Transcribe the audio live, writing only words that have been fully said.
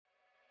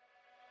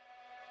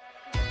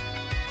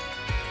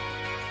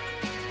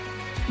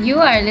You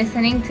are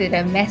listening to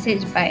the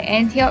message by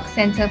Antioch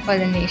Center for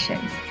the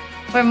Nations.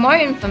 For more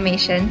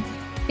information,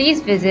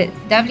 please visit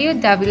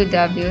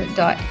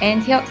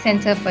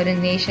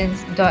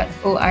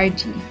www.antiochcenterforthenations.org.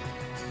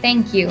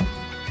 Thank you.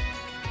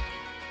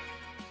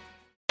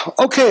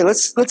 Okay,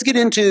 let's get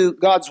into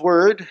God's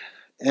Word,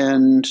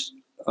 and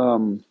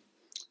we're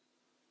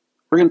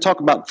going to talk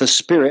about the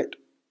Spirit,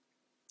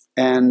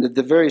 and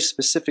the very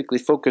specifically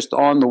focused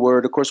on the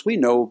Word. Of course, we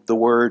know the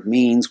Word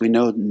means, we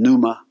know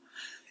pneuma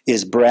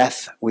is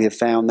breath. We have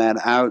found that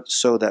out,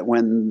 so that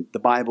when the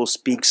Bible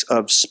speaks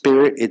of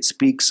Spirit, it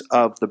speaks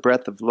of the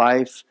breath of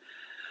life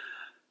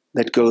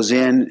that goes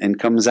in and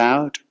comes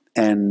out.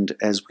 And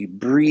as we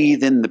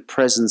breathe in the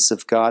presence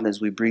of God,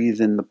 as we breathe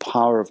in the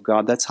power of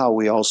God, that's how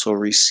we also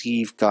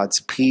receive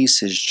God's peace,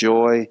 His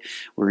joy.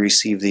 We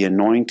receive the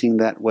anointing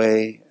that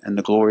way, and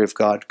the glory of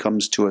God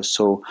comes to us.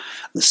 So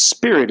the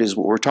Spirit is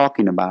what we're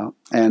talking about.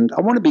 And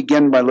I want to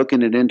begin by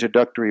looking at an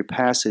introductory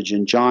passage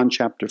in John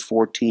chapter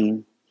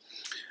 14.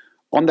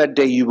 On that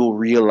day you will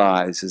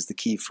realize is the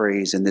key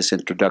phrase in this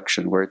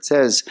introduction, where it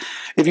says,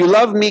 "If you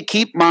love me,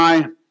 keep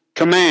my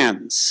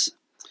commands.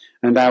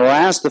 And I will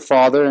ask the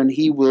Father, and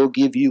He will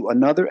give you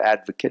another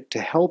advocate to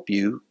help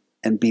you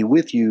and be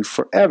with you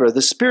forever,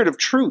 the Spirit of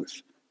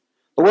truth.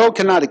 The world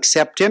cannot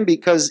accept Him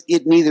because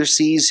it neither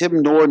sees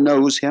Him nor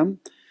knows Him.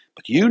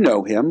 But you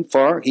know Him,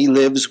 for He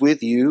lives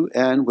with you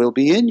and will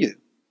be in you.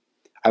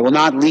 I will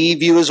not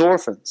leave you as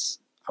orphans.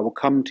 I will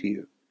come to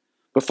you.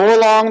 Before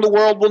long, the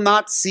world will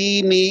not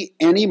see me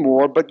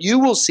anymore, but you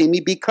will see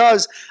me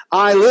because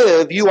I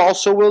live, you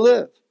also will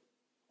live.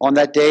 On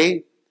that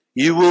day,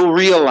 you will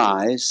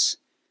realize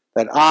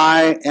that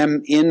I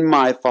am in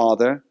my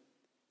Father,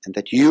 and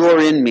that you are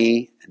in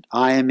me, and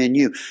I am in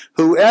you.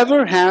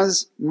 Whoever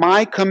has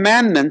my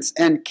commandments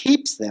and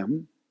keeps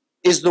them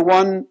is the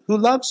one who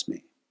loves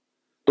me.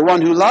 The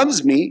one who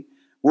loves me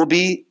will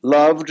be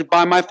loved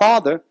by my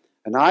Father,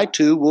 and I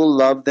too will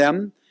love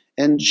them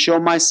and show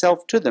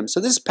myself to them." So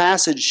this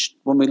passage,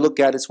 when we look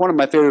at it, it's one of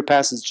my favorite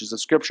passages of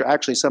Scripture.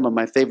 Actually, some of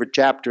my favorite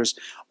chapters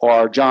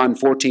are John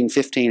 14,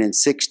 15, and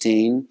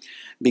 16.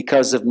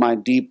 Because of my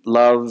deep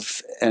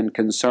love and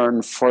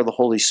concern for the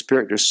Holy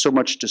Spirit, there's so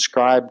much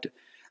described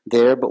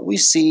there. But we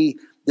see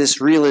this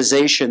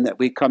realization that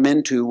we come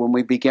into when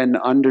we begin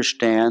to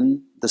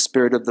understand the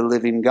Spirit of the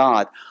living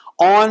God.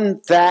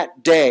 On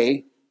that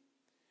day,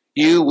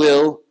 you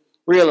will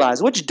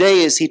realize. Which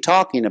day is he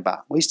talking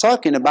about? Well, he's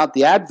talking about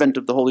the advent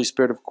of the Holy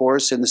Spirit, of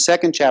course, in the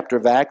second chapter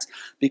of Acts,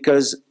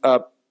 because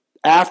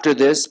after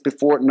this,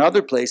 before it in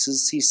other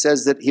places, he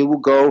says that he will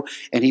go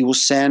and he will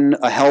send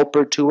a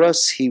helper to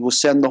us. He will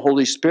send the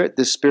Holy Spirit,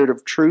 the Spirit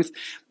of truth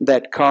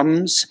that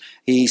comes.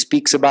 He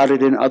speaks about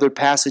it in other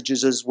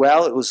passages as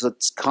well. It was a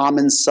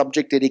common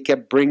subject that he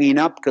kept bringing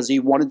up because he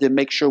wanted to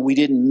make sure we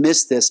didn't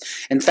miss this.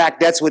 In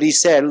fact, that's what he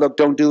said. Look,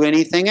 don't do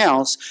anything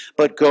else,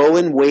 but go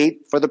and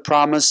wait for the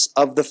promise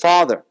of the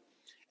Father.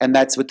 And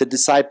that's what the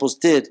disciples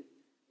did.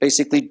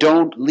 Basically,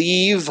 don't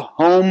leave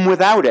home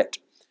without it.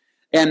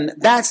 And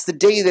that's the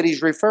day that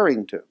he's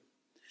referring to.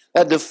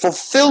 That the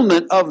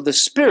fulfillment of the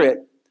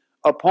Spirit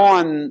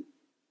upon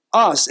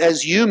us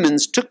as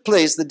humans took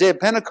place the day of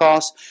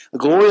Pentecost. The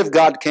glory of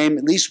God came,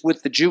 at least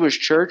with the Jewish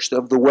church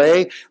of the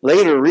way.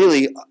 Later,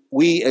 really,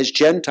 we as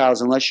Gentiles,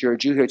 unless you're a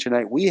Jew here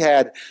tonight, we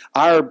had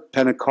our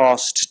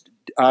Pentecost,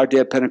 our day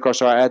of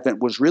Pentecost, our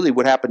Advent was really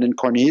what happened in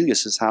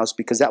Cornelius' house,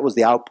 because that was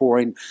the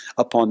outpouring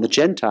upon the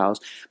Gentiles.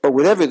 But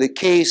whatever the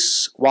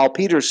case, while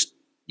Peter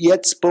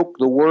yet spoke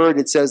the word,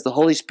 it says the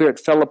Holy Spirit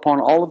fell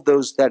upon all of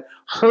those that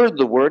heard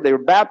the word. They were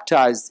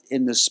baptized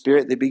in the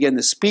Spirit. They began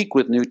to speak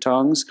with new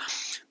tongues.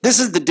 This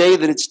is the day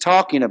that it's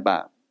talking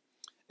about.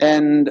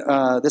 And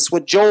that's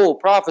what Joel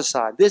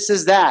prophesied. This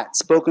is that,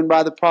 spoken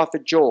by the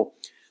prophet Joel.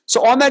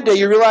 So on that day,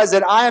 you realize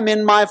that I am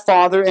in my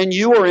Father, and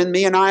you are in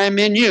me, and I am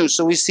in you.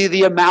 So we see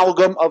the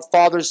amalgam of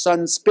Father,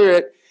 Son,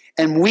 Spirit,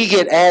 and we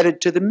get added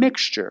to the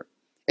mixture.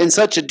 In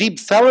such a deep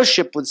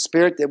fellowship with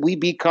Spirit that we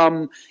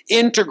become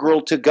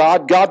integral to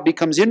God. God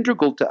becomes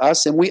integral to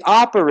us, and we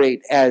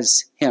operate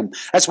as Him.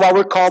 That's why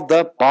we're called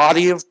the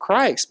body of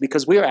Christ,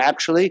 because we are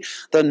actually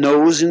the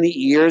nose and the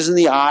ears and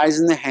the eyes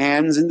and the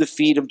hands and the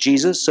feet of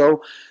Jesus.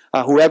 So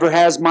whoever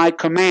has my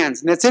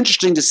commands. And it's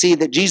interesting to see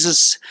that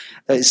Jesus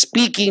is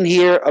speaking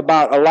here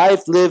about a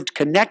life lived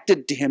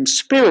connected to Him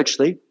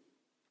spiritually.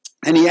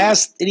 And he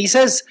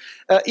says,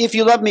 if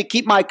you love me,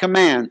 keep my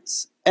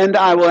commands. And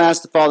I will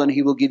ask the Father, and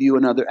He will give you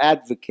another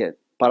advocate,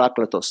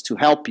 Parakletos, to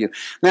help you.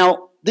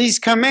 Now, these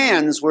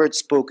commands where it's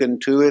spoken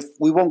to, if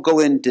we won't go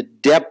into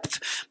depth,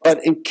 but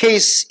in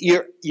case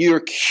you're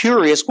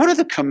curious, what are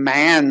the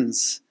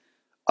commands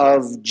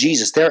of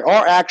Jesus? There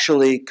are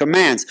actually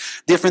commands.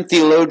 Different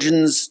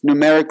theologians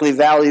numerically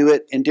value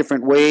it in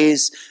different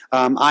ways.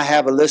 I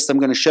have a list I'm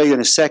going to show you in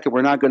a second.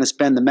 We're not going to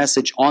spend the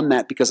message on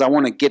that because I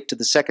want to get to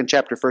the second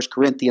chapter, 1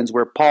 Corinthians,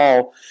 where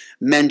Paul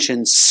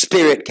mentions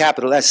Spirit,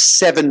 capital S,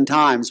 7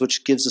 times,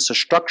 which gives us a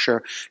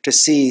structure to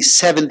see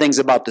 7 things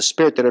about the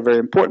Spirit that are very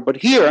important. But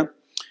here,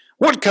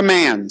 what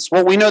commands?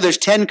 Well, we know there's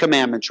 10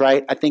 commandments,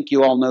 right? I think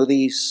you all know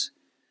these.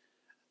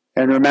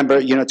 And remember,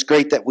 it's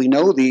great that we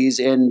know these,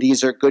 and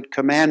these are good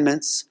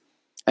commandments.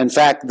 In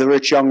fact, the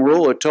rich young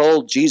ruler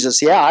told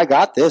Jesus, yeah, I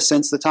got this.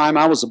 Since the time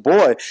I was a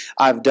boy,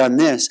 I've done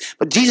this.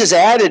 But Jesus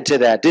added to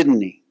that,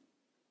 didn't he?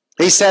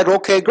 He said,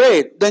 okay,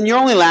 great. Then you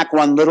only lack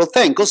one little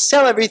thing. Go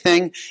sell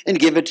everything and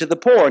give it to the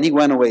poor. And he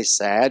went away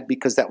sad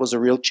because that was a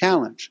real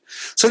challenge.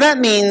 So that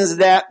means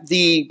that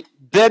the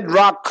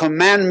bedrock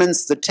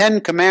commandments, the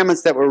 10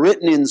 commandments that were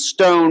written in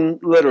stone,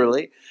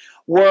 literally,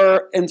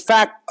 were in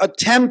fact a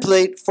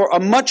template for a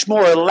much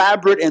more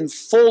elaborate and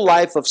full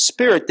life of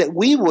spirit that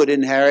we would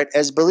inherit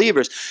as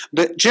believers.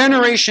 The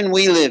generation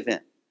we live in,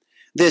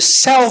 this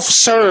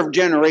self-serve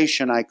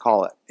generation, I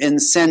call it, in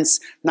sense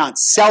not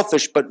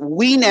selfish, but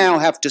we now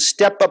have to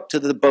step up to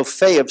the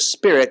buffet of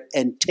spirit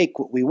and take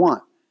what we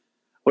want.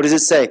 What does it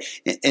say?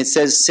 It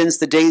says, since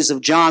the days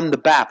of John the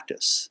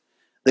Baptist,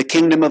 the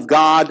kingdom of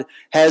God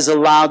has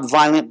allowed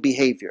violent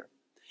behavior,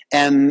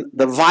 and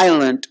the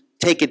violent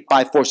take it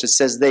by force. It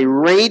says they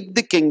raid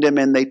the kingdom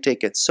and they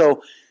take it.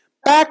 So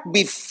back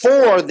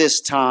before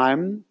this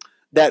time,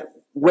 that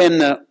when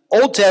the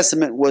Old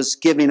Testament was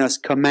giving us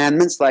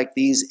commandments like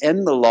these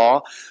and the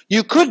law,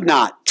 you could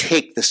not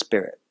take the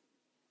Spirit.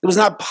 It was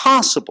not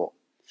possible.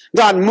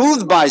 God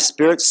moved by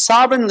Spirit,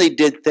 sovereignly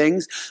did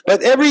things,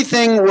 but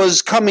everything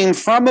was coming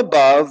from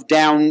above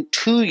down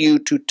to you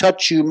to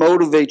touch you,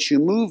 motivate you,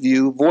 move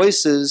you,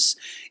 voices,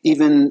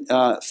 even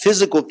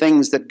physical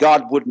things that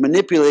God would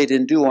manipulate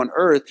and do on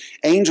earth,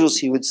 angels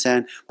he would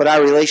send, but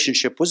our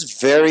relationship was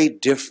very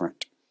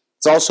different.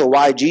 It's also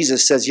why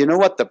Jesus says, you know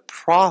what, the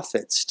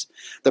prophets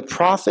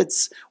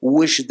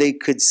wish they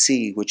could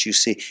see what you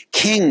see.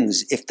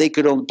 Kings, if they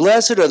could only,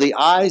 blessed are the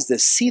eyes that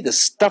see the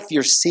stuff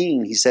you're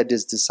seeing, he said to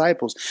his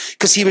disciples,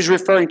 because he was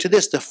referring to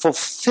this, the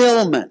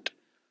fulfillment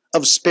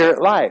of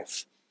spirit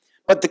life.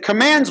 But the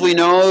commands we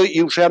know,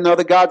 you shall have no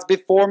other gods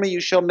before me,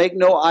 you shall make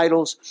no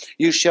idols,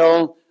 you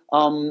shall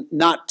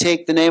not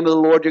take the name of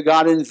the Lord your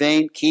God in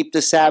vain, keep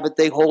the Sabbath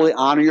day holy,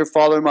 honor your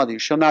father and mother, you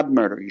shall not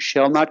murder, you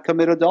shall not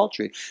commit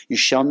adultery, you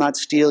shall not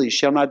steal, you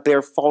shall not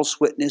bear false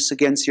witness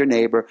against your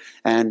neighbor,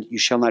 and you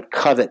shall not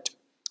covet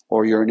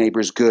or your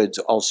neighbor's goods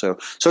also.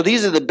 So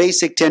these are the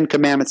basic 10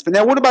 commandments. But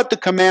now what about the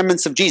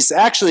commandments of Jesus?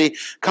 Actually,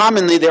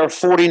 commonly there are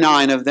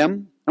 49 of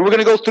them. And we're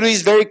going to go through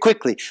these very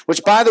quickly,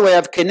 which, by the way,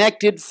 I've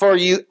connected for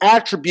you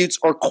attributes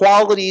or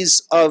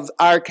qualities of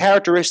our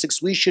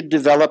characteristics we should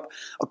develop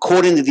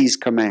according to these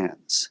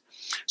commands.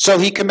 So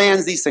he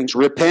commands these things.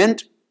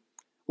 Repent,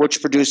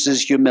 which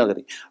produces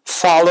humility.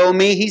 Follow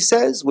me, he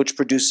says, which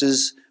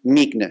produces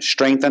meekness,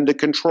 strength under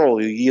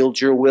control. You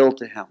yield your will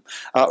to him.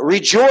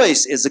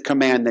 Rejoice is a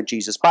command that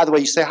Jesus. By the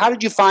way, you say, how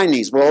did you find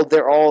these? Well,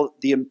 they're all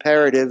the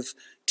imperative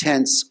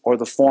tense or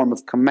the form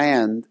of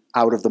command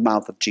out of the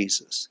mouth of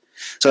Jesus.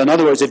 So in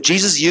other words, if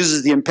Jesus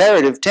uses the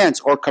imperative tense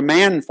or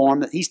command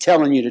form, he's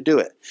telling you to do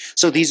it.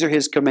 So these are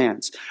his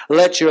commands.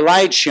 Let your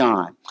light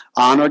shine.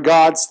 Honor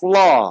God's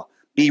law.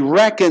 Be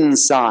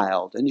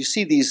reconciled. And you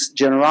see these: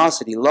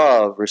 generosity,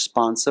 love,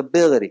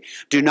 responsibility.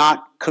 Do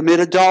not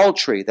commit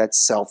adultery.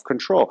 That's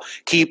self-control.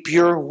 Keep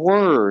your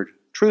word,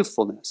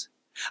 truthfulness.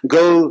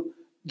 Go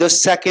the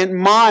second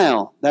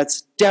mile.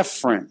 That's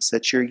deference,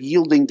 that you're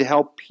yielding to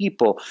help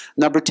people.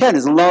 Number 10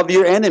 is love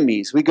your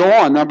enemies. We go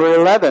on. Number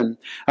 11,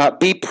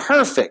 be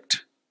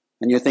perfect.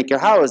 And you're thinking,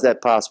 how is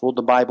that possible?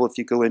 The Bible, if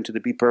you go into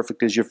the be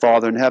perfect as your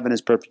Father in heaven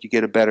is perfect, you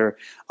get a better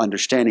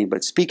understanding.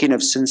 But speaking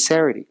of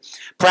sincerity,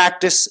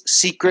 practice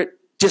secret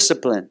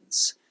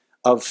disciplines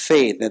of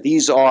faith. Now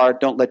these are,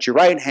 don't let your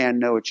right hand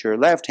know what your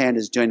left hand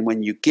is doing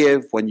when you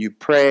give, when you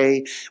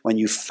pray, when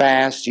you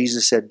fast.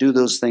 Jesus said, do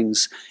those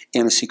things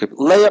in a secret.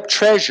 Lay up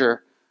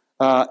treasure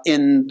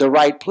in the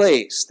right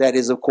place. That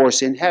is, of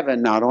course, in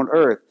heaven, not on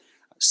earth.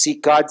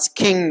 Seek God's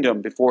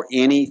kingdom before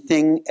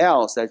anything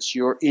else. That's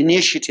your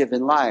initiative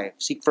in life.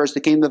 Seek first the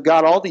kingdom of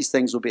God. All these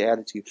things will be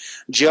added to you.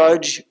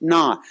 Judge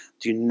not.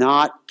 Do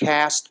not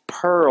cast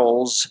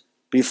pearls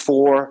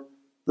before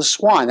the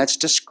swine. That's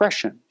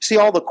discretion. See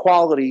all the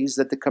qualities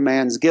that the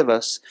commands give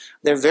us.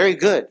 They're very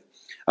good.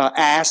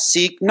 Ask,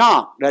 seek,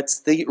 knock.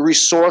 That's the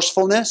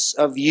resourcefulness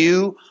of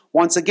you.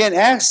 Once again,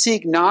 ask,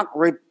 seek, knock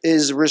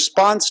is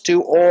response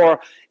to or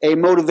a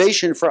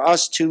motivation for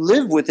us to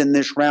live within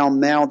this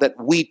realm now that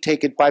we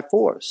take it by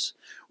force.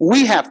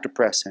 We have to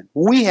press in.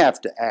 We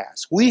have to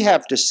ask. We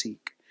have to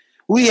seek.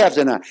 We have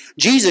to knock.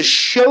 Jesus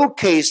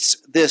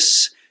showcased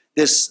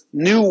this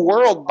new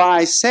world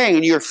by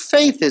saying, your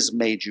faith has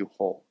made you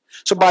whole.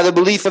 So by the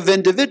belief of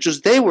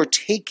individuals, they were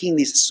taking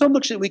these. So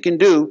much that we can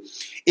do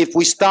if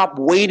we stop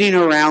waiting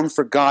around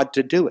for God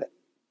to do it.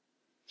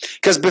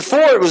 Because before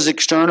it was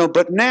external,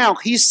 but now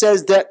he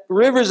says that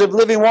rivers of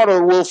living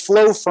water will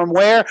flow from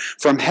where?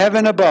 From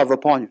heaven above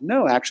upon you.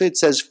 No, actually it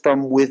says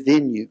from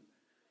within you,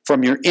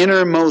 from your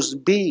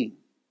innermost being.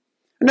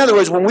 In other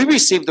words, when we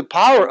receive the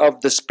power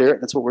of the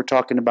Spirit, that's what we're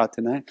talking about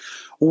tonight,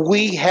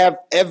 we have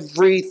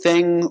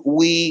everything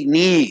we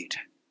need.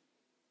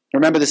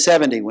 Remember the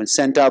 70 when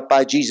sent out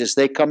by Jesus,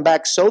 they come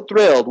back so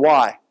thrilled.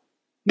 Why?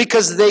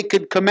 Because they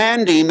could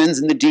command demons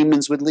and the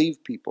demons would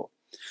leave people.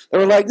 They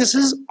were like, this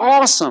is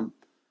awesome.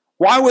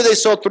 Why were they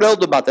so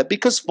thrilled about that?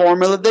 Because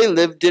formerly they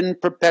lived in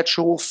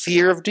perpetual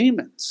fear of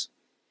demons.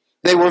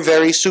 They were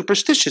very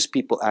superstitious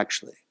people,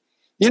 actually.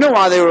 You know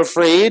why they were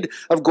afraid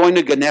of going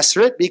to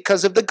Gennesaret?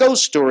 Because of the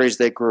ghost stories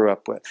they grew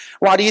up with.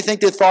 Why do you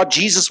think they thought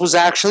Jesus was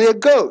actually a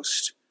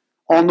ghost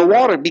on the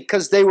water?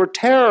 Because they were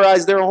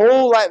terrorized their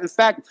whole life. In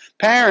fact,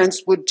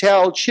 parents would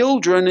tell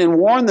children and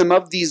warn them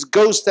of these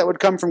ghosts that would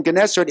come from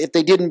Gennesaret if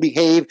they didn't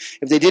behave,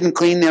 if they didn't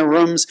clean their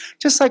rooms,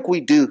 just like we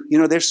do. You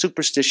know, there's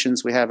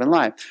superstitions we have in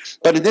life.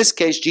 But in this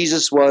case,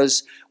 Jesus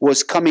was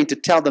coming to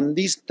tell them,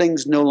 these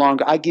things no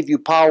longer, I give you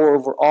power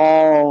over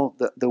all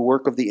the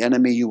work of the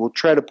enemy. You will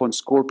tread upon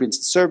scorpions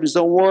and serpents.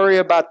 Don't worry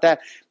about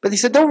that. But he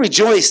said, don't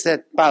rejoice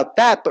about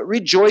that, but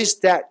rejoice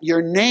that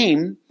your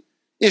name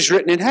is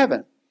written in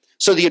heaven.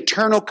 So the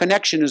eternal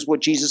connection is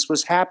what Jesus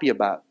was happy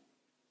about.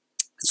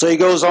 So he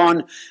goes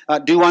on,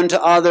 do unto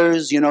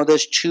others,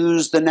 this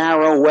choose the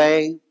narrow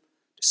way,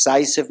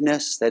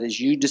 decisiveness, that is,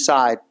 you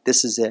decide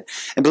this is it.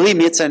 And believe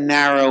me, it's a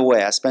narrow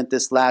way. I spent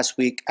this last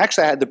week.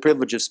 Actually, I had the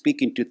privilege of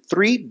speaking to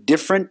 3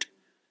 different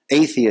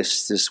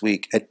atheists this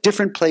week at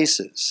different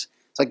places.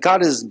 It's like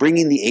God is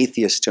bringing the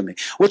atheists to me,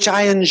 which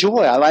I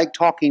enjoy. I like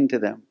talking to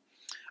them.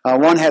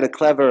 One had a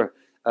clever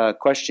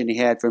question he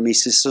had for me. He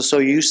says, so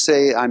you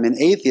say I'm an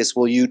atheist.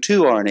 Well, you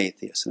too are an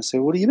atheist. And I say,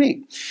 what do you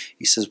mean?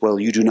 He says, well,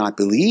 you do not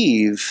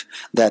believe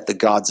that the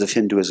gods of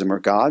Hinduism are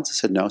gods. I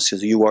said, no. He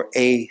says, you are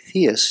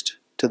atheist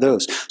to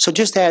those. So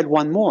just add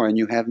one more and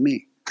you have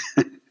me.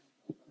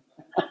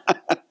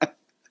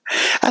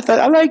 I thought,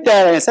 I like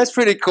that answer. That's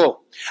pretty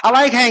cool. I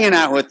like hanging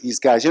out with these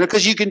guys,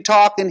 because you can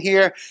talk and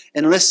hear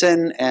and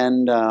listen.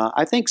 And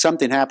I think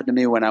something happened to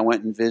me when I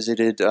went and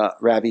visited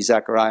Ravi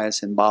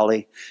Zacharias in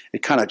Bali.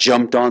 It kind of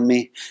jumped on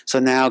me. So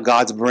now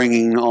God's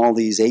bringing all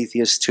these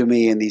atheists to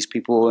me and these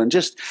people. And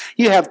just,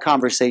 you have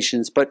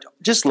conversations, but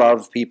just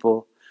love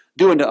people.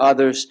 Do unto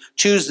others.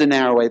 Choose the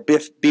narrow way.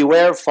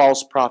 Beware of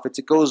false prophets.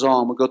 It goes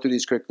on. We'll go through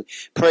these quickly.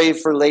 Pray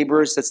for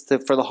laborers. That's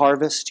for the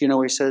harvest.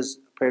 Where he says,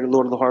 pray to the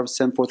Lord of the harvest,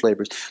 send forth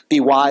laborers. Be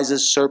wise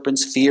as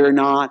serpents, fear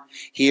not.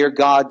 Hear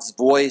God's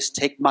voice,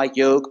 take my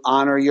yoke,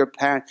 honor your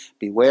parents.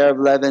 Beware of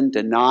leaven,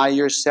 deny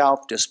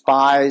yourself,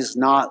 despise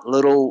not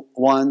little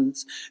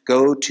ones.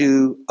 Go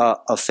to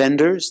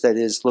offenders, that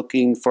is,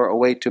 looking for a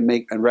way to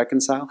make and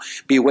reconcile.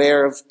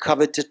 Beware of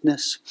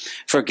covetousness,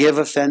 forgive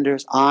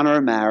offenders,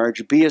 honor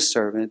marriage, be a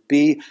servant,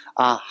 be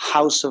a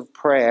house of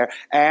prayer,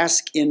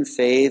 ask in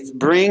faith,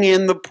 bring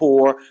in the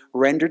poor,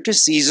 render to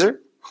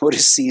Caesar. What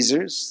is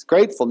Caesar's?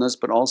 Gratefulness,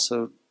 but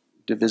also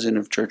division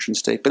of church and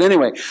state. But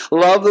anyway,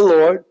 love the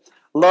Lord,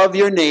 love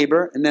your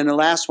neighbor, and then the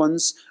last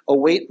one's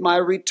await my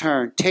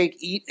return. Take,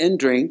 eat, and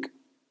drink,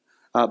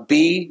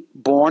 be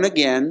born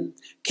again,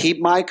 keep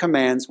my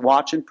commands,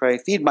 watch and pray,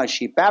 feed my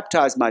sheep,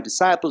 baptize my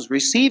disciples,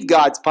 receive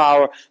God's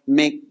power,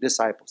 make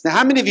disciples. Now,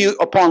 how many of you,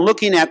 upon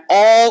looking at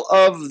all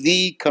of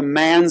the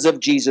commands of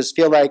Jesus,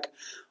 feel like,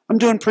 I'm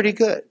doing pretty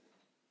good?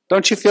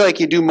 Don't you feel like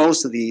you do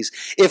most of these?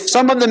 If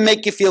some of them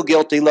make you feel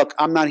guilty, look,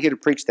 I'm not here to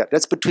preach that.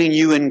 That's between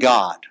you and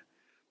God.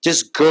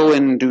 Just go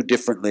and do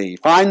differently.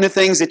 Find the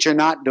things that you're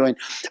not doing.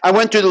 I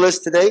went through the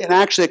list today, and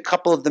actually a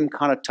couple of them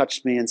kind of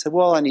touched me and said,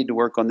 well, I need to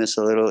work on this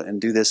a little and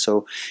do this,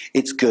 so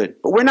it's good.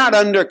 But we're not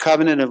under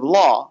covenant of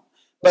law.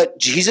 But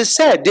Jesus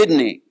said, didn't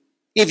he?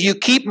 If you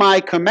keep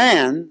my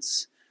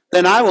commands,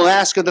 then I will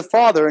ask of the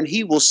Father, and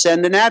he will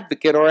send an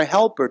advocate or a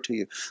helper to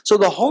you. So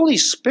the Holy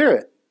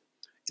Spirit,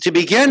 to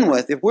begin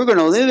with, if we're going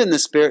to live in the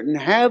Spirit and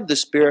have the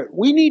Spirit,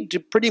 we need to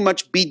pretty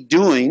much be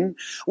doing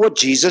what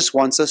Jesus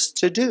wants us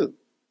to do.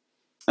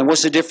 And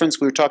what's the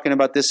difference? We were talking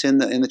about this in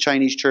the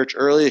Chinese church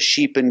earlier,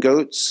 sheep and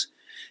goats.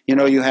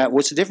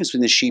 What's the difference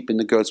between the sheep and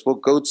the goats? Well,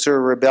 goats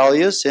are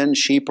rebellious and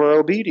sheep are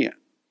obedient.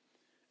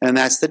 And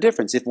that's the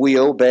difference. If we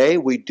obey,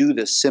 we do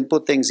the simple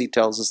things he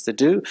tells us to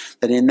do,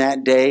 that in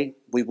that day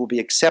we will be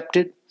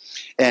accepted.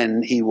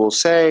 And he will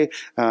say,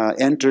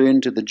 enter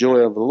into the joy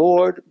of the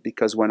Lord,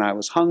 because when I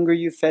was hungry,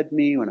 you fed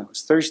me. When I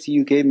was thirsty,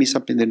 you gave me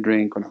something to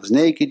drink. When I was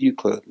naked, you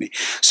clothed me.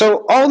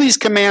 So all these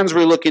commands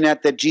we're looking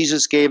at that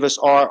Jesus gave us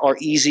are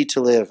easy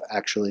to live,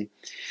 actually.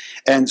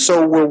 And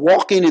so we're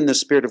walking in the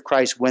Spirit of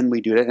Christ when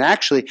we do that. And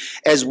actually,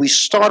 as we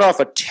start off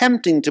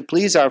attempting to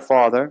please our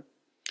Father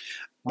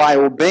by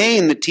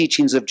obeying the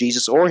teachings of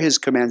Jesus or his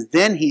commands,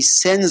 then he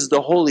sends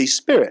the Holy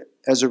Spirit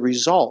as a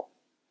result.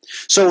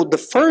 So the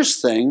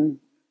first thing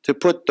to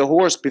put the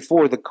horse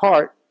before the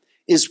cart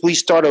is we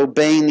start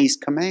obeying these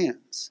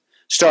commands.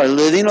 Start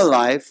living a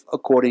life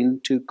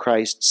according to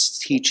Christ's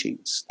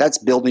teachings. That's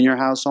building your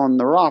house on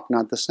the rock,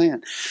 not the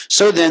sand.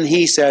 So then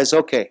he says,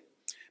 okay,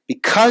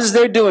 because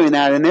they're doing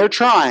that and they're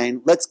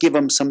trying, let's give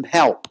them some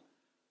help.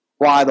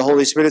 Why? The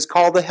Holy Spirit is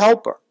called the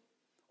helper,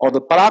 or the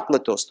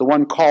parakletos, the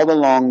one called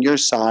along your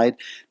side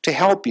to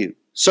help you.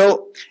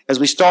 So, as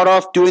we start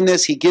off doing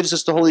this, he gives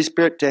us the Holy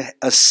Spirit to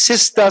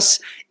assist us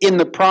in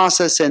the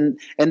process, and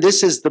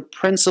this is the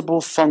principal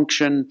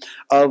function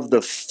of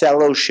the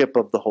fellowship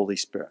of the Holy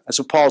Spirit. That's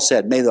what Paul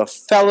said, may the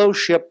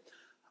fellowship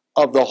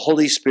of the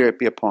Holy Spirit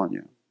be upon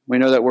you. We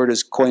know that word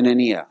is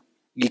koinonia,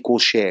 equal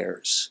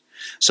shares.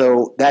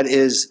 So that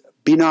is,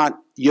 be not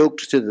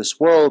yoked to this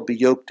world, be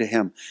yoked to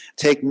him.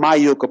 Take my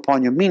yoke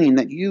upon you, meaning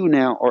that you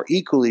now are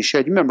equally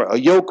shared. Remember, a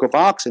yoke of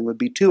oxen would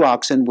be 2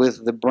 oxen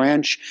with the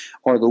branch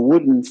or the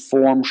wooden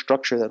form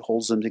structure that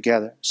holds them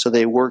together. So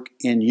they work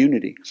in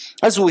unity.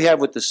 That's what we have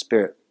with the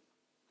Spirit.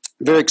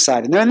 Very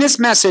excited. Now in this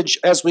message,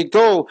 as we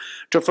go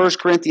to 1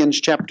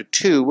 Corinthians chapter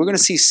 2, we're going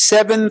to see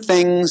 7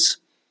 things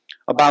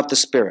about the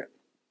Spirit.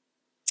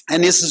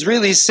 And this is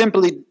really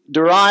simply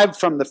derived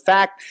from the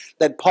fact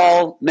that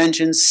Paul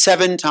mentions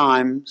 7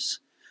 times,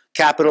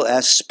 capital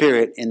S,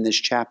 Spirit, in this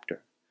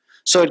chapter.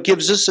 So it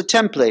gives us a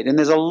template. And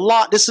there's a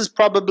lot. This is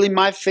probably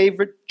my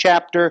favorite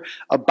chapter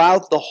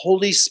about the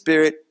Holy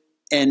Spirit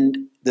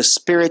and the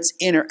Spirit's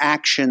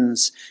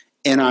interactions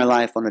in our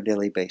life on a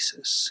daily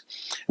basis.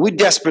 We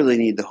desperately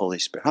need the Holy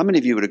Spirit. How many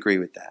of you would agree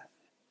with that?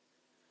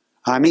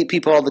 I meet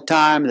people all the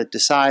time that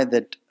decide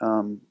that,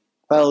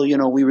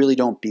 we really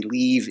don't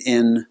believe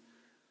in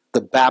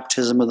the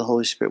baptism of the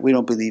Holy Spirit. We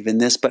don't believe in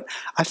this. But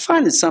I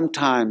find that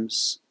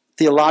sometimes,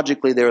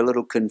 theologically, they're a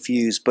little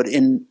confused. But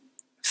in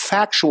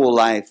factual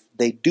life,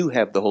 they do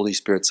have the Holy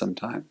Spirit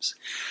sometimes.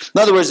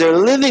 In other words, they're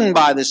living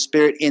by the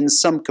Spirit in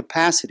some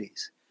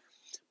capacities.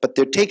 But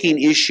they're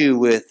taking issue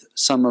with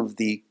some of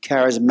the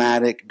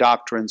charismatic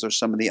doctrines or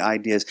some of the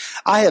ideas.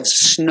 I have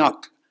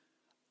snuck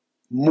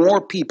more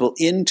people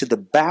into the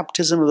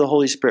baptism of the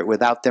Holy Spirit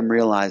without them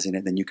realizing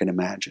it than you can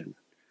imagine.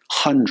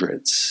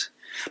 Hundreds.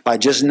 By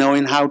just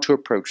knowing how to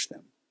approach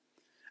them.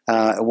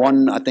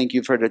 I think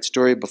you've heard that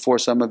story before,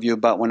 some of you,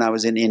 about when I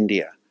was in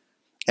India.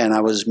 And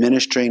I was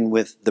ministering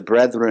with the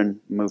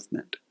Brethren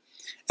movement.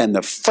 And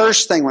the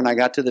first thing when I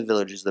got to the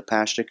villages, the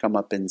pastor come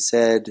up and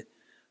said,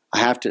 I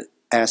have to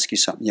ask you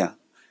something.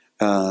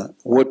 Yeah.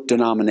 What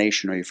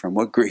denomination are you from?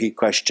 He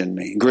questioned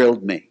me,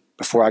 grilled me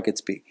before I could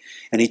speak.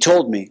 And he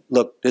told me,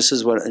 look, this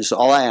is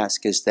all I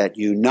ask is that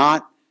you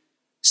not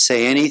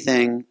say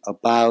anything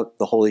about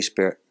the Holy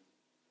Spirit.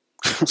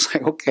 I was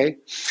like, okay.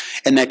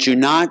 And that you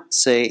not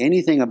say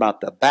anything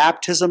about the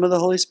baptism of the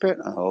Holy Spirit?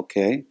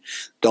 Okay.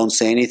 Don't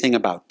say anything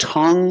about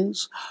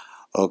tongues?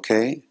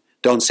 Okay.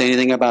 Don't say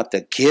anything about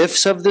the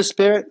gifts of the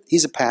Spirit?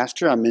 He's a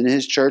pastor. I'm in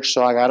his church,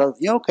 so I got to,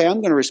 okay, I'm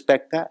going to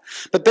respect that.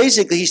 But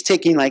basically, he's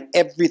taking like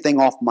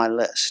everything off my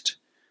list.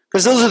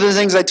 Because those are the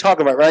things I talk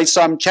about, right?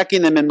 So I'm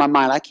checking them in my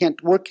mind.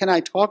 What can I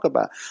talk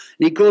about?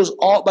 And he goes,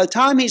 by the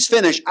time he's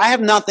finished, I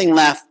have nothing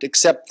left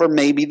except for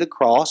maybe the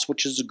cross,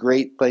 which is a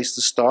great place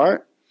to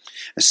start.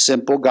 A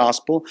simple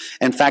gospel.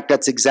 In fact,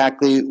 that's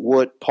exactly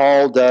what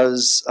Paul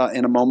does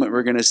in a moment.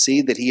 We're going to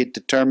see that he had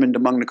determined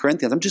among the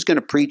Corinthians, I'm just going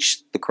to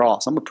preach the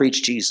cross. I'm going to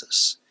preach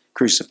Jesus,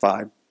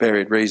 crucified,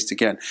 buried, raised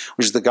again,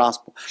 which is the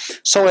gospel.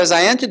 So as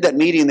I entered that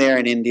meeting there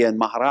in India and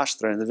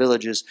Maharashtra in the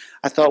villages,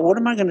 I thought, what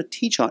am I going to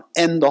teach on?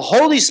 And the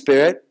Holy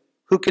Spirit,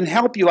 who can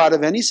help you out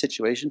of any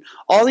situation,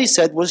 all he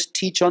said was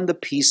teach on the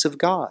peace of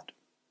God.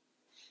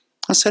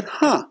 I said,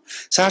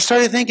 So I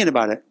started thinking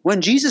about it.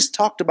 When Jesus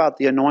talked about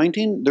the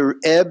anointing, the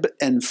ebb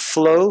and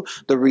flow,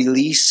 the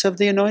release of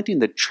the anointing,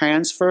 the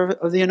transfer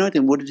of the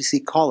anointing, what did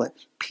he call it?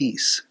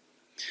 Peace.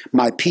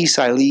 My peace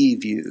I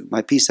leave you.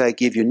 My peace I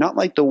give you. Not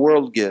like the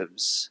world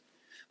gives.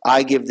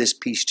 I give this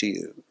peace to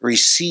you.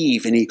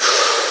 Receive. And he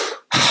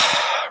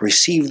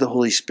received the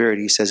Holy Spirit,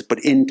 he says,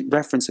 but in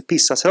reference to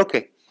peace. So I said,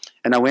 okay.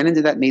 And I went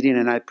into that meeting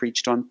and I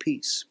preached on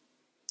peace.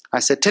 I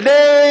said,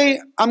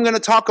 today I'm going to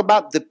talk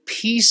about the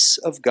peace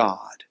of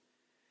God.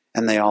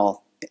 And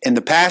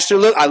the pastor,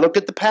 I looked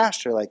at the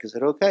pastor like, is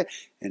it okay?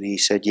 And he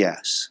said,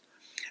 yes.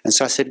 And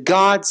so I said,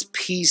 God's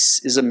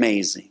peace is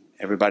amazing.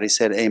 Everybody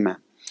said, amen.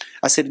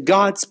 I said,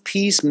 God's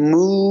peace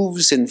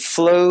moves and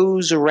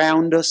flows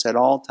around us at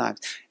all times.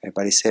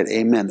 Everybody said,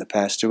 amen. The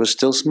pastor was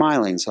still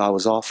smiling, so I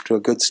was off to a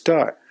good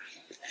start.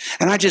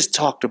 And I just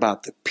talked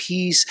about the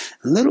peace.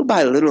 Little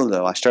by little,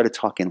 though, I started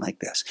talking like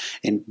this.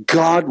 And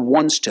God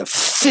wants to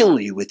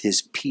fill you with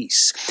his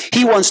peace.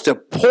 He wants to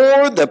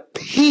pour the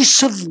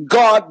peace of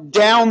God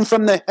down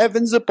from the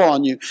heavens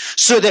upon you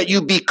so that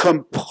you be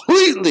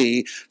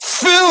completely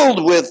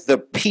filled with the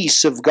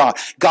peace of God.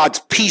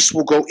 God's peace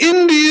will go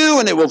into you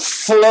and it will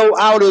flow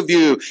out of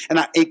you.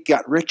 And it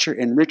got richer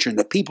and richer. And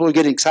the people were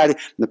getting excited.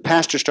 And the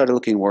pastor started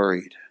looking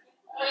worried.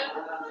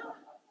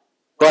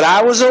 But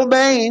I was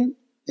obeying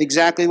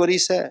exactly what he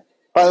said.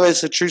 By the way,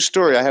 it's a true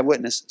story. I have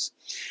witnesses.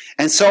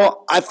 And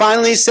so I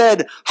finally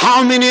said,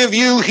 how many of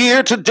you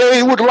here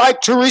today would like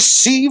to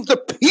receive the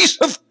peace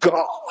of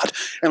God?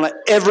 And like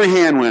every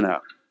hand went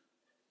up.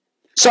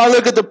 So I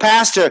look at the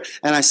pastor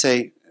and I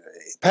say,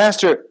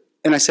 Pastor,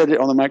 and I said it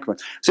on the microphone.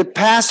 I said,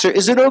 Pastor,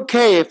 is it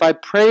okay if I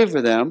pray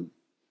for them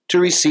to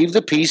receive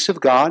the peace of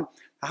God?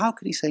 How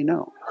could he say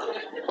no?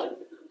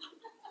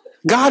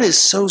 God is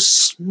so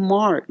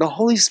smart. The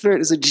Holy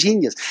Spirit is a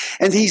genius.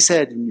 And he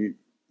said,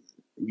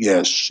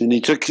 yes. And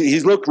he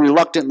looked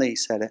reluctantly, he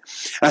said it.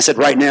 And I said,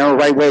 right now,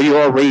 right where you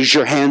are, raise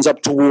your hands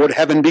up toward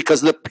heaven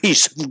because the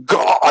peace of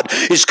God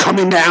is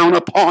coming down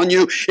upon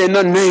you. In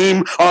the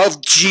name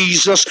of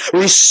Jesus,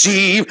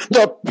 receive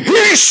the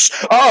peace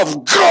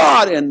of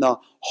God. And the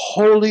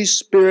Holy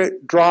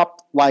Spirit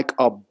dropped like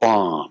a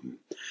bomb.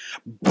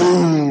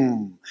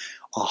 Boom.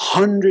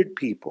 100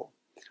 people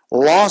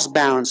lost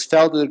balance,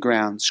 fell to the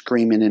ground,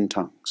 screaming in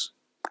tongues.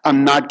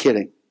 I'm not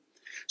kidding.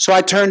 So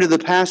I turned to the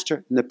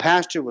pastor, and the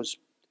pastor was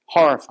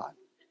horrified.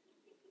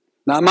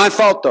 Not my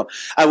fault, though.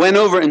 I went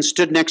over and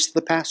stood next to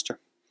the pastor.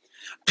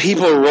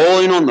 People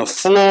rolling on the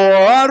floor.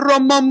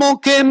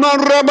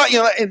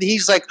 And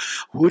he's like,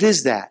 what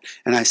is that?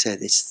 And I said,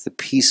 it's the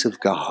peace of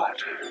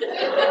God.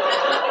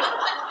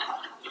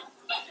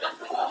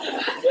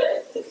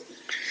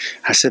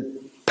 I said,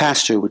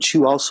 Pastor, would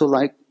you also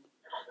like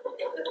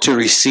to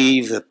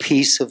receive the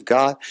peace of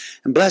God?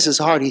 And bless his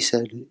heart, he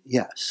said,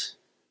 yes.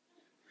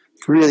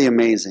 Really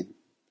amazing.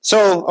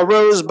 So a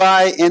rose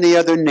by any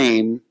other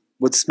name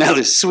would smell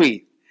as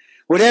sweet.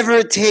 Whatever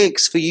it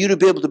takes for you to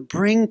be able to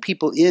bring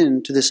people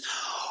into this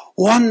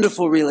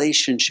wonderful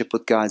relationship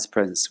with God's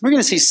presence. We're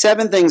going to see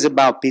 7 things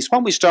about peace. Why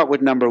don't we start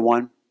with number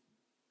 1?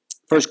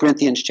 1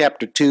 Corinthians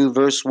chapter 2,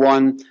 verse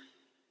 1.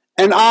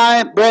 And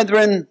I,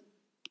 brethren,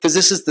 because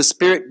this is the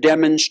Spirit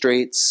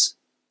demonstrates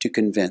to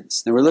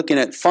convince. Now we're looking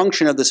at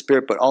function of the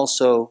Spirit, but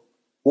also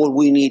what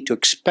we need to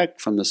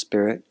expect from the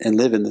Spirit and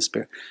live in the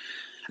Spirit.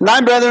 And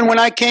I, brethren, when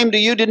I came to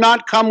you, did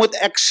not come with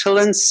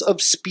excellence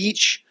of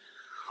speech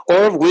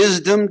or of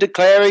wisdom,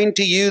 declaring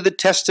to you the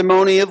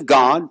testimony of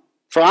God.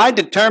 For I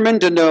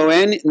determined to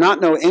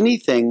not know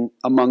anything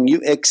among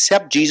you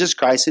except Jesus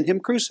Christ and Him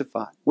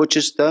crucified, which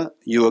is the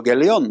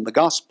euangelion, the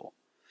gospel.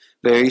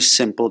 Very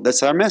simple.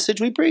 That's our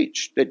message we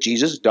preach, that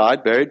Jesus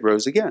died, buried,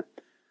 rose again.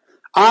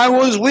 I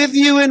was with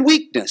you in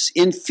weakness,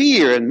 in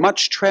fear, and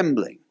much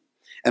trembling.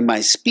 And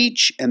my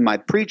speech and my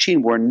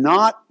preaching were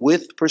not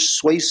with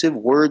persuasive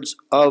words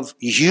of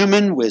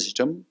human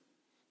wisdom,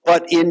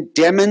 but in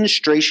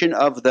demonstration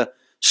of the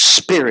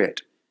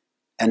Spirit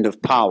and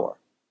of power.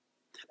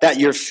 That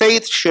your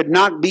faith should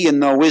not be in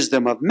the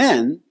wisdom of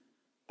men,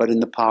 but in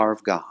the power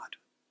of God.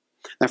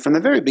 Now, from the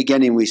very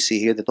beginning, we see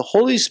here that the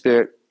Holy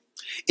Spirit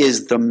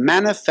is the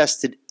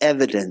manifested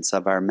evidence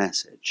of our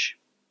message.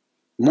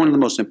 One of the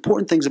most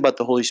important things about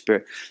the Holy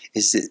Spirit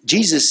is that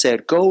Jesus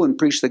said, go and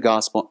preach the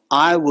gospel.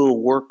 I will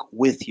work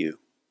with you.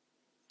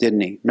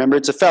 Didn't he? Remember,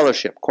 it's a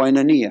fellowship,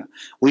 koinonia.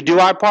 We do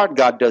our part,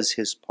 God does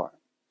his part.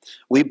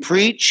 We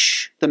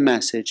preach the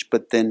message,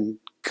 but then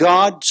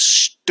God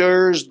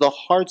stirs the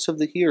hearts of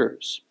the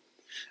hearers.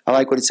 I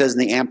like what it says in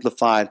the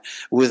Amplified,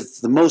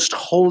 with the most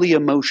holy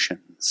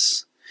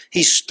emotions.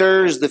 He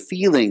stirs the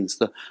feelings.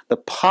 The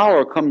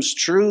power comes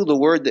through the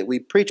word that we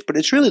preach, but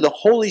it's really the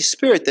Holy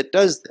Spirit that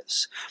does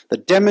this, the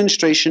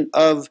demonstration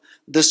of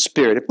the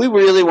Spirit. If we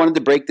really wanted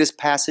to break this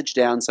passage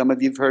down, some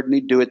of you have heard me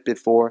do it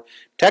before,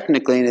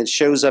 technically, and it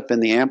shows up in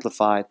the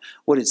Amplified,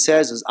 what it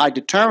says is, I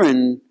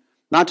determined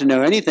not to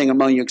know anything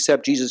among you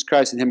except Jesus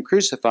Christ and Him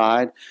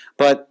crucified,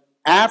 but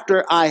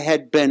after I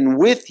had been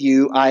with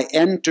you, I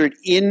entered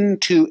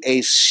into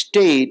a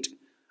state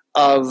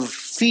of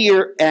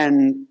fear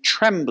and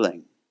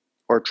trembling,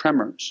 or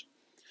tremors.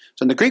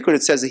 So in the Greek, what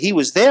it says that he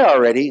was there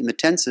already in the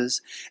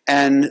tenses,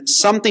 and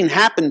something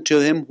happened to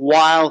him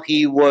while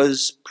he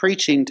was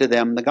preaching to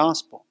them the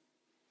gospel.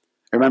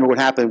 Remember what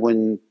happened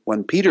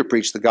when Peter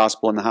preached the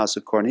gospel in the house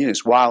of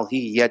Cornelius. While he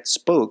yet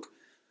spoke,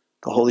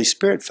 the Holy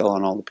Spirit fell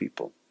on all the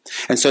people.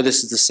 And so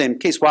this is the same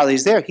case. While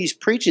he's there, he's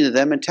preaching to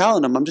them and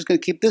telling them, I'm just going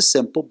to keep this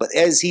simple. But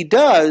as he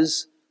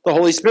does, the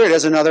Holy Spirit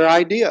has another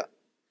idea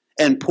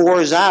and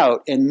pours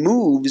out and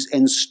moves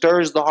and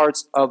stirs the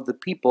hearts of the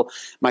people.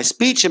 My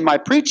speech and my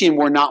preaching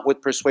were not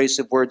with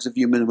persuasive words of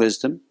human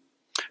wisdom.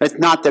 It's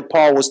not that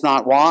Paul was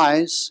not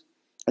wise.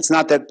 It's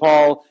not that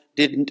Paul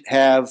didn't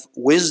have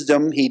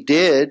wisdom. He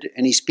did,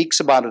 and he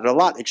speaks about it a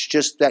lot. It's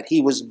just that he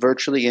was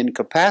virtually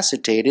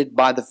incapacitated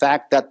by the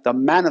fact that the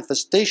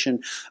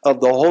manifestation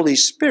of the Holy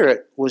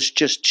Spirit was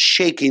just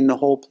shaking the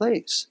whole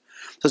place.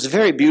 So it's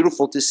very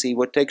beautiful to see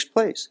what takes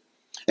place.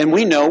 And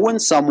we know when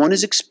someone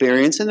is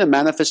experiencing the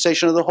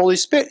manifestation of the Holy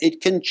Spirit,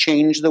 it can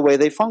change the way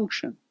they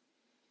function.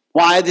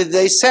 Why did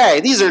they say,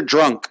 these are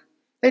drunk?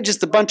 They're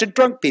just a bunch of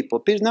drunk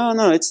people.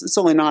 No, it's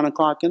only 9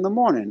 o'clock in the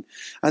morning.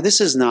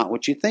 This is not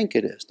what you think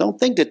it is. Don't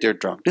think that they're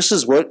drunk. This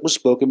is what was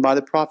spoken by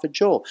the prophet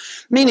Joel.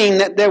 Meaning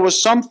that there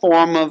was some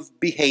form of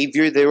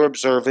behavior they were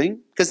observing,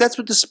 because that's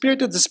what the Spirit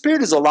did. The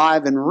Spirit is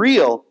alive and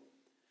real,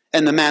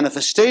 and the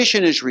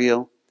manifestation is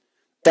real.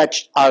 That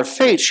our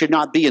faith should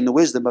not be in the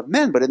wisdom of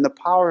men, but in the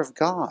power of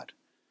God.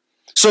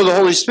 So the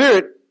Holy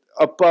Spirit,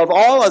 above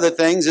all other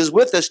things, is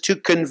with us to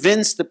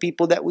convince the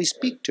people that we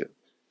speak to.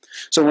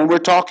 So when we're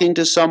talking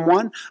to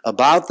someone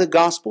about the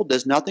gospel,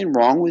 there's nothing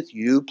wrong with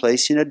you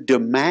placing a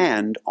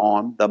demand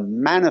on the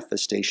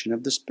manifestation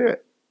of the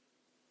Spirit.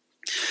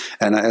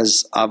 And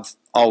as I've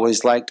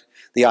always liked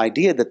the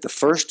idea that the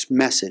first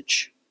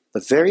message,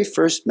 the very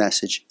first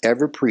message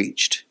ever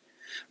preached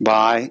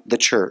by the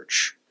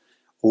church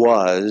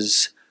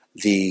was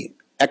the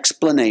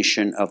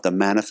explanation of the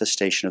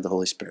manifestation of the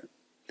Holy Spirit.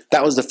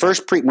 That was the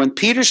first when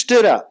Peter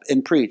stood up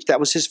and preached, that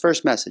was his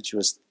first message. It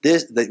was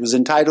this that was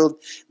entitled,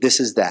 This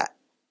Is That.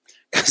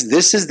 Because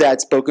this is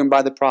that spoken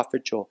by the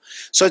prophet Joel.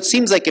 So it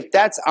seems like if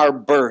that's our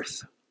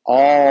birth,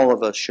 All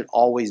of us should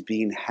always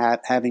be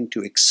having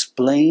to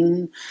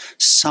explain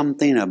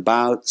something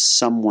about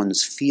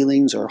someone's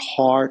feelings or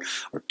heart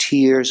or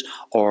tears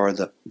or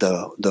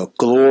the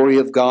glory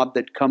of God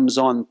that comes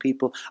on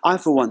people. I,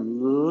 for one,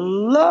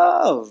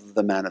 love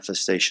the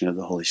manifestation of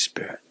the Holy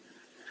Spirit.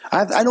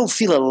 I don't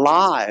feel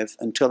alive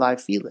until I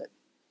feel it.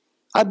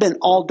 I've been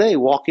all day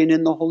walking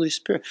in the Holy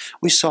Spirit.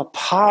 We saw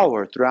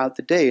power throughout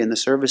the day in the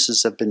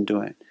services I've been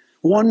doing.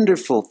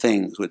 Wonderful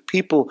things with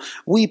people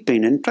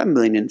weeping and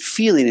trembling and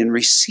feeling and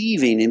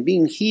receiving and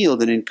being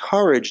healed and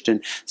encouraged.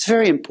 And it's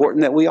very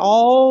important that we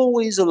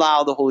always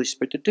allow the Holy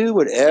Spirit to do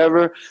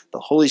whatever the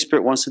Holy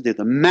Spirit wants to do,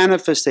 the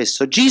manifestation.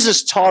 So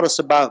Jesus taught us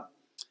about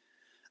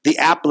the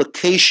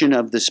application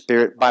of the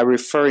Spirit by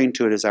referring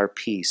to it as our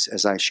peace,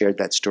 as I shared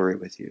that story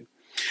with you.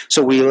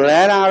 So we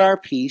let out our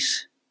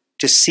peace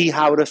to see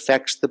how it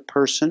affects the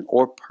person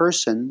or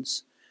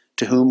persons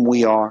to whom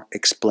we are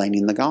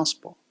explaining the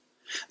gospel.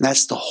 And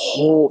that's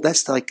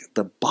like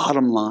the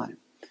bottom line.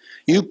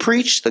 You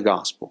preach the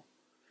gospel.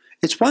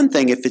 It's one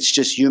thing if it's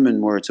just human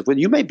words.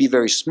 You may be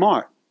very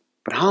smart,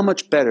 but how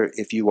much better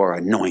if you are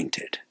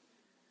anointed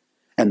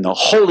and the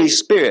Holy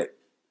Spirit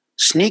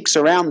sneaks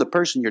around the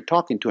person you're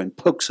talking to and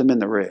pokes them in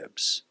the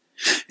ribs.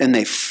 And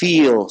they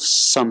feel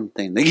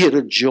something. They get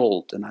a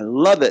jolt. And I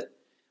love it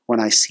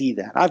when I see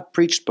that. I've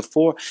preached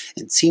before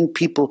and seen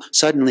people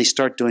suddenly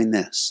start doing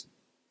this.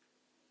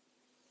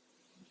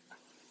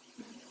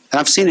 And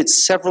I've seen it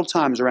several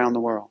times around the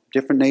world.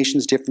 Different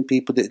nations, different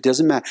people. It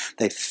doesn't matter.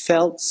 They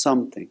felt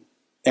something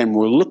and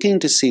were looking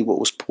to see what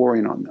was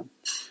pouring on them.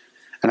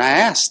 And I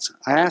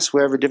asked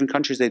wherever different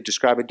countries they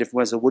describe it different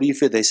ways. I said, what do you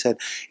feel? They said,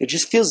 it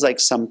just feels like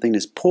something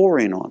is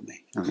pouring on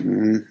me.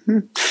 Mm-hmm.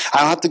 I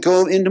don't have to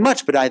go into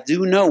much, but I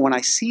do know when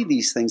I see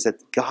these things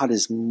that God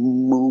is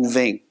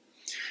moving.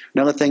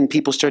 Another thing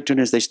people start doing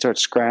is they start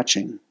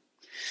scratching.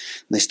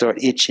 They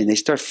start itching. They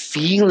start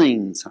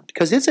feeling something.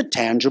 Because it's a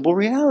tangible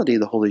reality,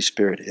 the Holy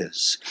Spirit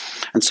is.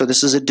 And so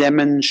this is a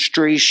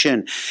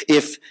demonstration.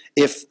 If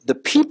the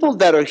people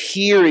that are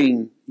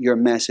hearing your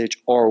message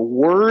are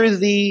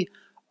worthy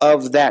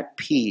of that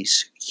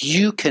peace,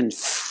 you can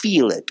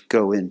feel it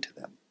go into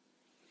them.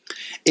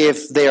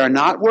 If they are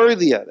not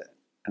worthy of it,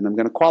 and I'm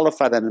going to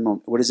qualify that in a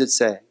moment, what does it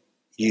say?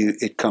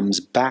 It comes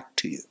back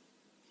to you.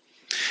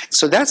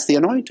 So that's the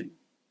anointing.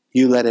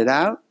 You let it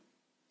out.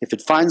 If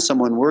it finds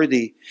someone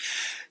worthy,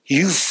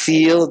 you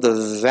feel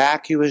the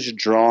vacuous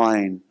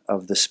drawing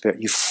of the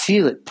Spirit. You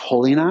feel it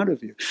pulling out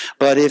of you.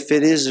 But if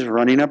it is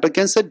running up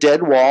against a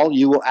dead wall,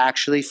 you will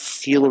actually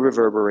feel a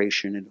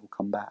reverberation and it will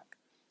come back.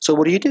 So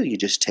what do? You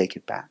just take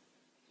it back.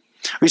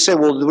 We say,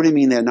 well, what do you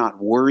mean they're not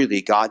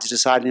worthy? God's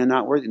deciding they're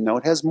not worthy. No,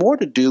 it has more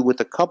to do with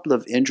a couple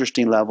of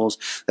interesting levels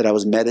that I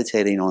was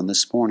meditating on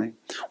this morning.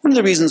 One of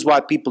the reasons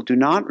why people do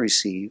not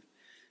receive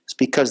is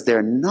because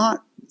they're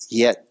not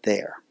yet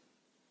there.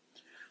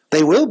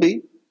 They will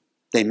be.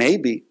 They may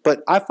be.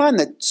 But I find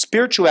that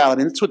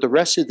spirituality, and that's what the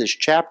rest of this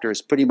chapter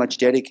is pretty much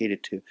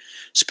dedicated to,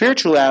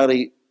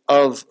 spirituality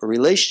of a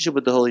relationship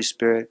with the Holy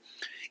Spirit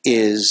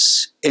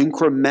is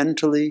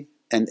incrementally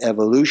and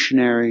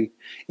evolutionary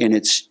in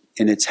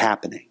its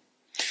happening.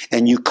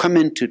 And you come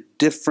into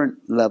different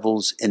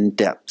levels and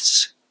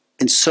depths.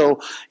 And so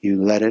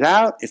you let it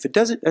out. If it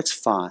doesn't, that's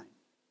fine.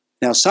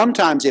 Now,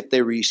 sometimes if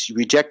they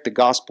reject the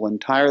gospel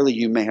entirely,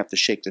 you may have to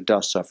shake the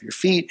dust off your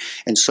feet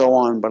and so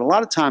on. But a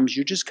lot of times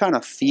you're just kind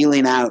of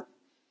feeling out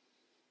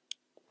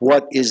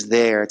what is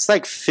there. It's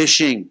like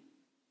fishing.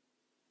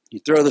 You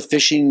throw the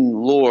fishing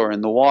lure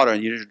in the water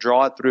and you just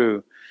draw it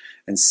through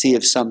and see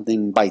if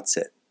something bites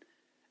it.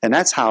 And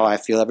that's how I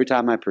feel every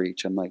time I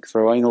preach. I'm like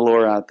throwing a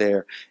lure out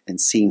there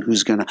and seeing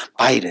who's going to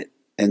bite it.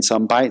 And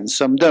some bite and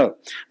some don't.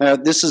 Now,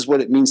 this is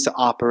what it means to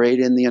operate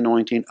in the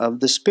anointing of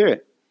the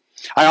Spirit.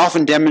 I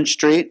often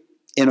demonstrate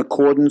in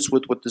accordance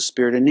with what the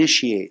Spirit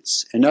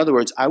initiates. In other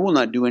words, I will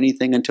not do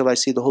anything until I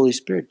see the Holy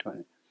Spirit doing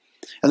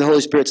it. And the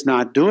Holy Spirit's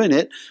not doing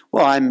it.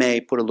 Well, I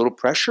may put a little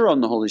pressure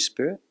on the Holy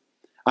Spirit.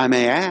 I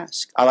may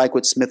ask. I like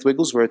what Smith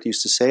Wigglesworth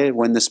used to say,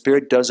 when the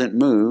Spirit doesn't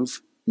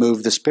move,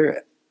 move the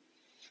Spirit.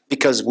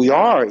 Because we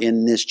are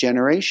in this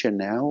generation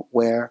now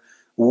where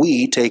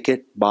we take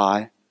it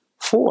by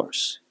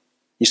force.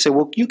 You say,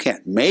 well, you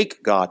can't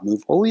make God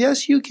move. Oh,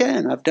 yes, you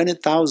can. I've done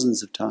it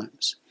thousands of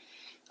times.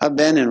 I've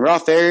been in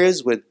rough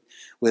areas with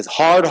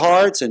hard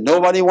hearts and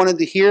nobody wanted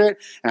to hear it.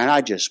 And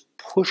I just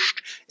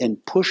pushed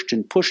and pushed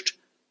and pushed.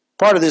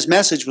 Part of this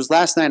message was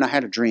last night I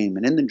had a dream.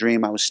 And in the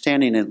dream I was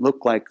standing and it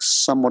looked like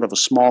somewhat of a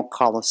small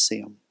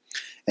coliseum.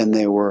 And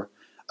there were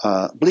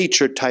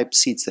bleacher type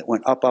seats that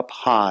went up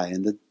high.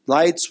 And the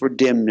lights were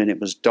dimmed and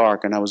it was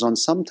dark. And I was on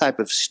some type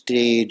of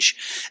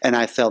stage. And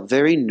I felt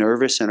very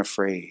nervous and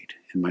afraid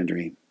in my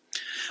dream.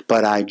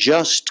 But I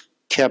just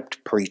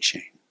kept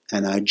preaching.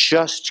 And I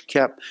just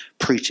kept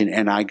preaching,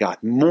 and I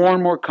got more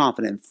and more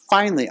confident. And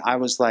finally, I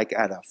was like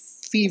at a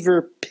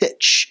fever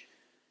pitch,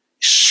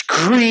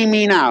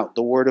 screaming out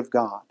the Word of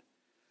God.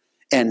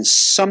 And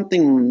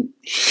something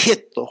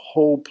hit the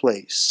whole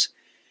place.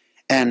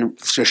 And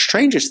the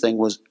strangest thing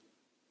was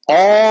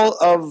all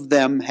of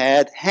them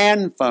had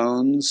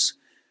handphones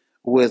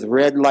with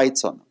red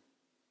lights on them.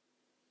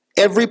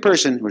 Every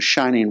person was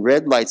shining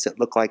red lights that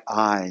looked like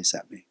eyes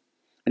at me.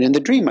 And in the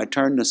dream, I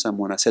turned to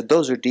someone. I said,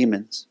 those are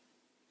demons.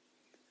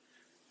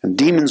 And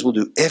demons will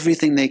do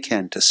everything they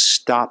can to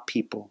stop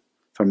people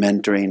from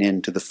entering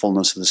into the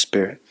fullness of the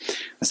Spirit,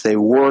 as they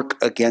work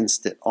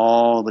against it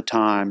all the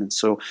time. And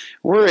so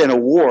we're in a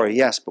war,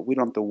 yes, but we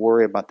don't have to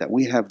worry about that.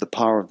 We have the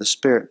power of the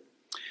Spirit.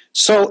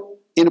 So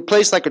in a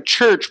place like a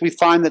church, we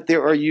find that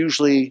there are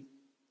usually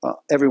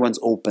everyone's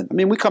open. I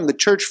mean, we come to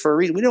church for a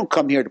reason. We don't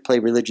come here to play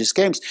religious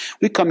games.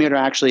 We come here to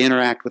actually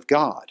interact with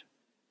God.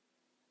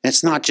 And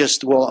it's not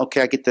just, well,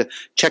 okay, I get to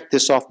check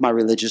this off my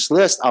religious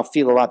list. I'll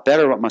feel a lot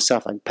better about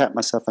myself. I can pat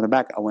myself on the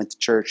back. I went to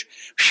church,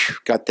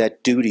 got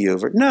that duty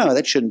over it. No,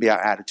 that shouldn't be our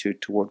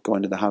attitude toward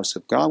going to the house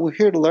of God. We're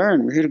here to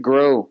learn. We're here to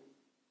grow.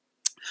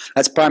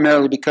 That's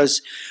primarily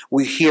because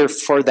we're here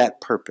for that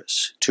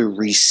purpose, to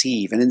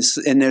receive. And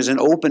there's an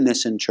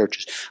openness in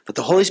churches. But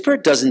the Holy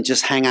Spirit doesn't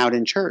just hang out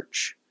in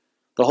church.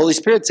 The Holy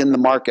Spirit's in the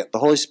market. The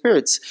Holy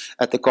Spirit's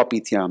at the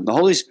Kopitiam. The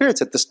Holy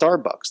Spirit's at the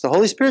Starbucks. The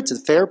Holy Spirit's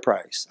at Fair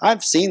Price.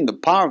 I've seen the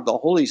power of the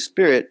Holy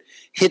Spirit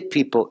hit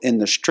people in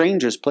the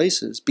strangest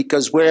places,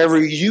 because wherever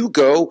you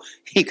go,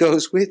 He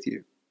goes with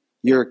you.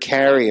 You're a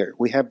carrier.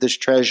 We have this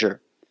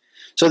treasure.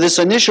 So this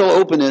initial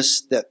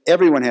openness that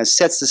everyone has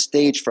sets the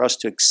stage for us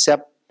to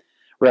accept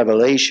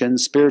revelation,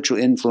 spiritual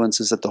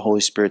influences that the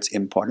Holy Spirit's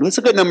imparting. Let's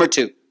look at number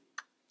 2.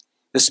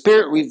 The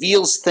Spirit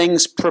reveals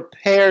things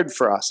prepared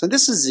for us. And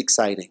this is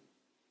exciting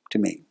to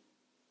me.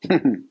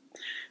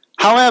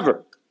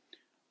 However,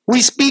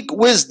 we speak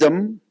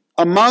wisdom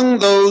among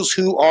those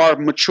who are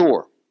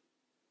mature,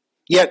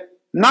 yet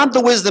not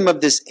the wisdom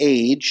of this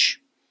age,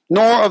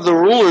 nor of the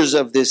rulers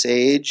of this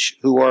age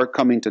who are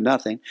coming to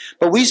nothing,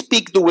 but we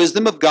speak the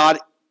wisdom of God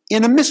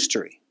in a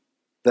mystery,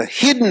 the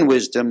hidden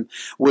wisdom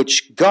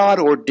which God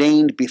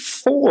ordained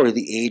before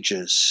the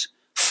ages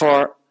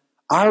for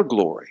our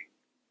glory,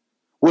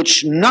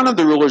 which none of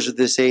the rulers of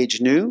this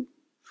age knew.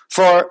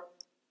 For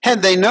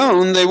had they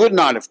known, they would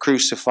not have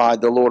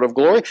crucified the Lord of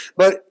glory.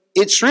 But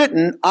it's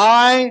written,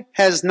 eye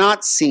has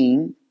not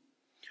seen,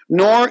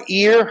 nor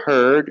ear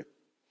heard,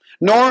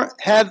 nor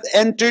have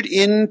entered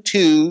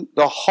into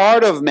the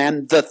heart of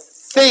man the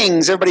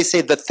things, everybody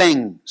say the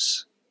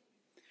things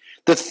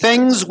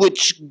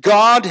which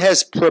God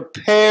has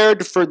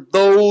prepared for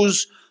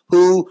those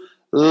who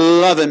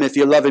love Him. If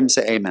you love Him,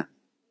 say amen.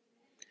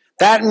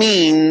 That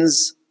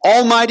means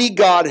Almighty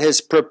God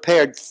has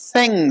prepared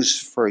things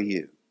for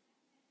you.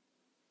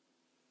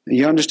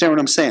 You understand what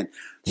I'm saying?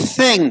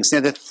 Things.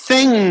 Now the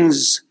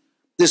things,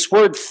 this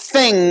word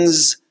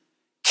things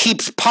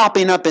keeps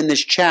popping up in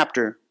this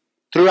chapter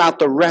throughout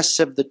the rest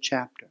of the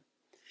chapter.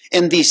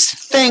 And these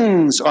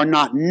things are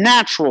not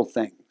natural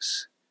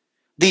things.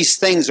 These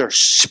things are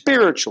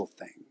spiritual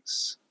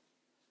things.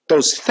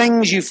 Those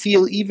things you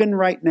feel even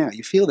right now.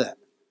 You feel that?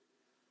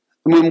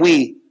 And when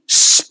we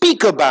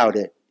speak about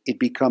it, it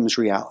becomes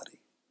reality.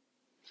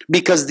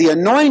 Because the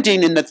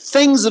anointing and the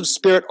things of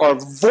Spirit are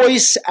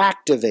voice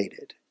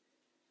activated.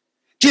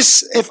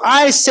 Just if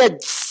I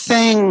said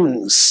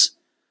things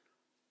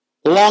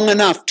long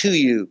enough to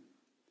you,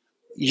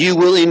 you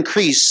will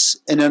increase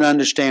in an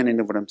understanding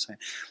of what I'm saying.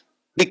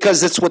 Because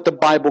that's what the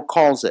Bible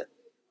calls it.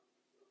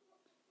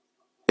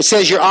 It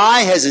says your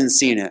eye hasn't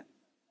seen it.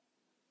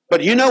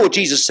 But you know what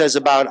Jesus says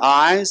about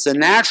eyes. The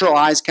natural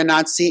eyes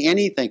cannot see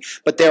anything.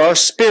 But there are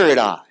spirit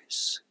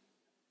eyes.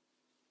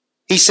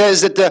 He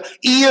says that the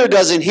ear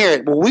doesn't hear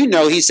it. Well, we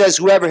know He says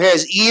whoever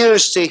has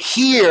ears to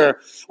hear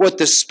what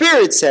the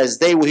Spirit says,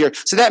 they will hear.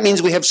 So that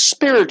means we have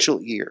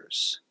spiritual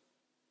ears.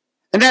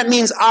 And that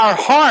means our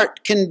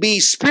heart can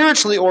be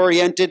spiritually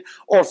oriented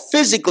or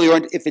physically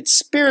oriented. If it's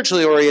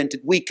spiritually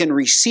oriented, we can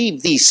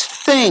receive these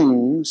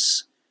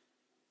things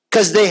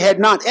because they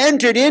had not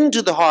entered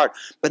into the heart.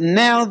 But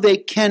now they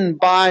can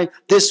by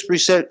this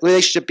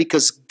relationship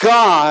because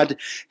God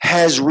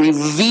has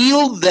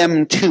revealed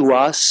them to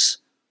us.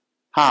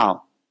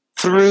 How?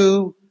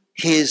 Through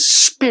His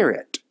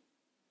Spirit.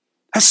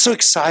 That's so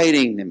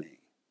exciting to me.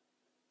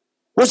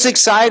 What's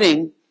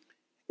exciting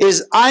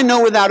is I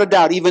know without a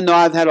doubt, even though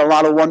I've had a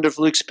lot of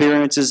wonderful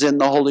experiences in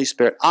the Holy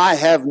Spirit, I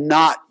have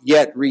not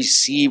yet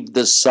received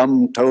the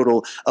sum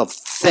total of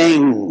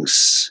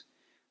things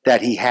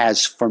that He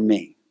has for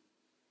me.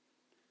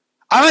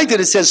 I like that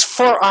it says,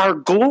 for our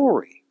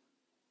glory.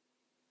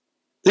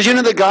 Did you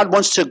know that God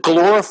wants to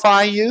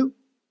glorify you?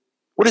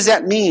 What does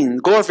that mean?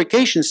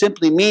 Glorification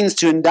simply means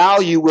to endow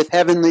you with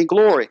heavenly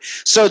glory,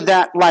 so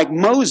that, like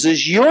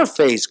Moses, your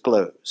face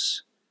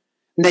glows.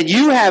 That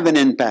you have an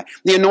impact.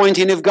 The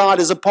anointing of God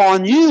is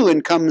upon you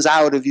and comes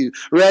out of you,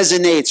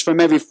 resonates from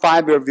every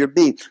fiber of your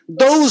being.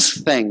 Those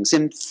things,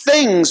 and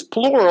things,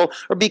 plural,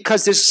 are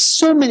because there's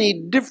so many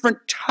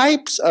different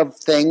types of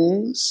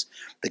things.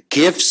 The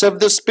gifts of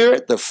the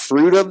Spirit, the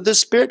fruit of the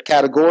Spirit,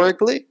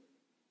 categorically.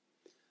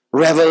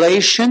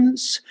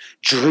 Revelations,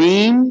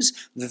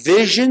 dreams,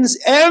 visions,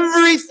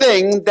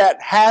 everything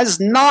that has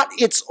not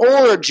its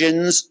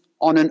origins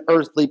on an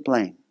earthly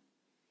plane.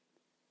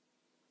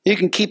 You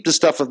can keep the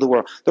stuff of the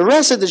world. The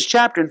rest of this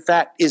chapter, in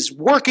fact, is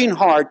working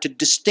hard to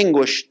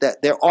distinguish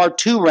that there are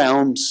two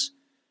realms.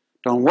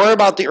 Don't worry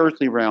about the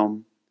earthly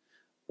realm.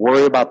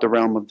 Worry about the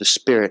realm of the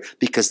Spirit,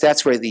 because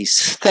that's where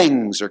these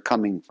things are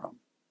coming from.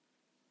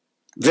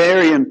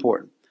 Very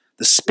important.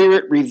 The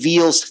Spirit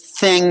reveals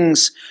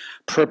things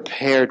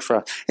prepared for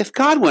us. If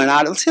God went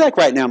out, let's see, like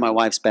right now, my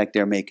wife's back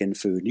there making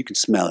food. You can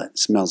smell it. It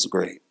smells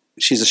great.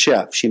 She's a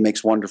chef. She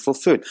makes wonderful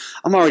food.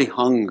 I'm already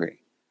hungry.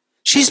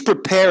 She's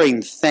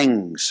preparing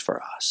things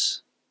for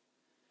us.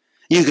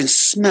 You can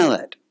smell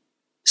it.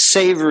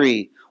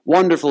 Savory,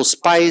 wonderful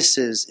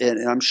spices,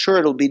 and I'm sure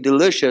it'll be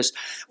delicious.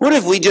 What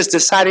if we just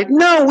decided,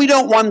 no, we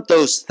don't want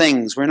those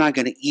things. We're not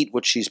going to eat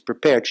what she's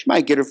prepared. She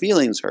might get her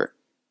feelings hurt.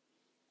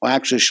 Well,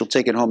 actually, she'll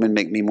take it home and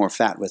make me more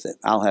fat with it.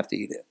 I'll have to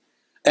eat it.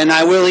 And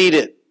I will eat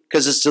it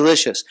because it's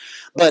delicious.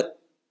 But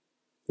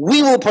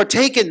we will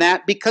partake in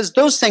that because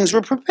those things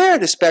were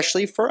prepared,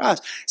 especially for us.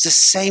 It's the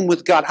same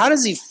with God. How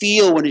does he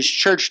feel when his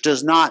church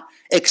does not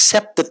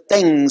accept the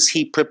things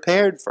he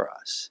prepared for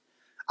us?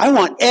 I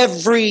want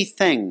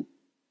everything.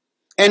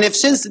 And if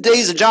since the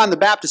days of John the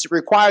Baptist it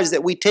requires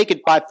that we take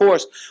it by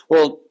force,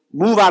 well,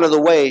 move out of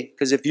the way,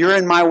 because if you're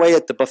in my way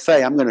at the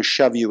buffet, I'm going to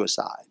shove you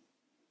aside.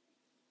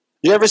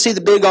 You ever see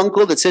the big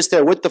uncle that sits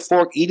there with the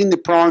fork eating the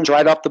prawns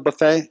right off the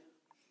buffet?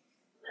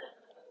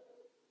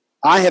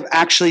 I have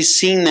actually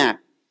seen that.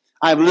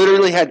 I've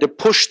literally had to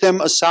push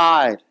them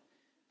aside.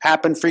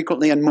 Happened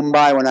frequently in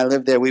Mumbai when I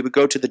lived there. We would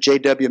go to the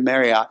JW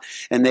Marriott,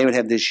 and they would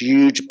have this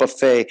huge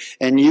buffet,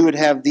 and you would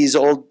have these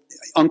old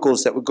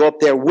uncles that would go up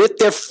there with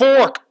their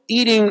fork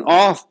eating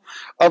off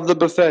of the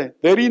buffet.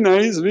 Very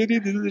nice, very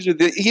delicious.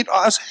 They eat.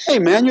 I say, hey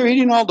man, you're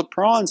eating all the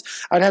prawns.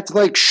 I'd have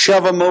to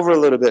shove them over a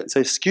little bit and say,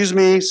 excuse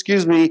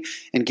me,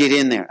 and get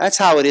in there. That's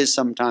how it is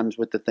sometimes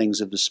with the things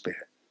of the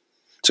Spirit.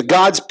 So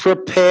God's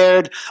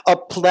prepared a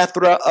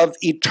plethora of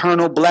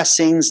eternal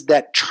blessings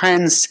that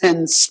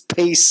transcend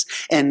space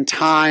and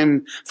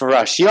time for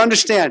us. You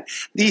understand?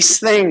 These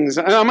things,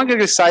 I'm going to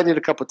get excited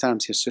a couple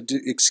times here, so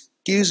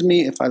excuse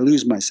me if I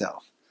lose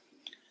myself.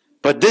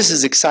 But this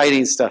is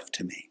exciting stuff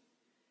to me.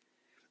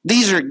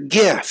 These are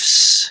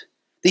gifts.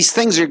 These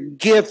things are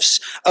gifts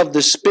of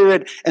the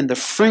Spirit and the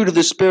fruit of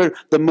the Spirit,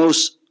 the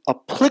most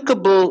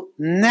applicable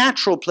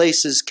natural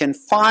places can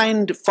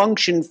find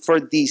function for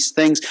these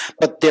things,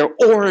 but their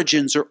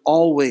origins are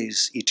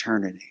always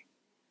eternity.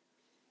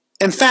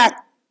 In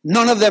fact,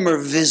 none of them are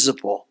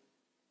visible.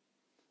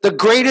 The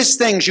greatest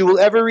things you will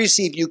ever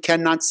receive, you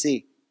cannot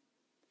see.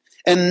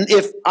 And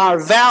if our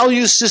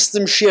value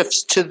system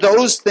shifts to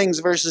those things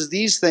versus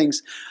these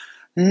things,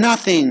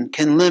 nothing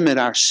can limit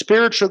our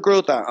spiritual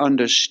growth, our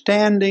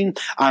understanding,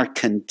 our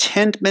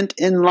contentment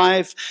in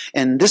life.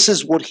 And this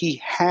is what he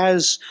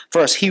has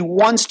for us. He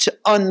wants to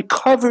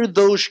uncover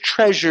those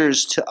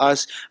treasures to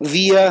us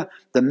via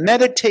the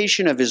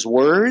meditation of his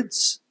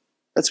words.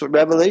 That's what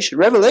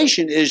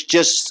Revelation is,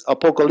 just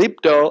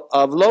apocalypto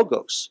of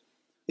logos,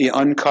 the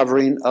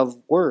uncovering of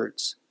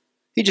words.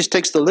 He just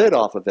takes the lid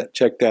off of it.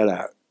 Check that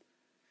out.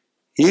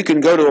 You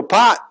can go to a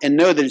pot and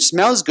know that it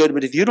smells good,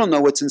 but if you don't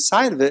know what's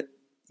inside of it,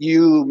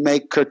 you may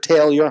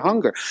curtail your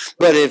hunger.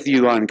 But if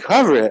you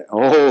uncover it,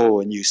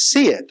 and you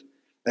see it,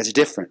 that's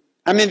different.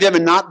 I mean, have you ever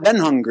not been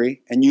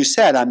hungry and you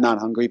said, I'm not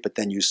hungry, but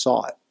then you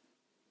saw it?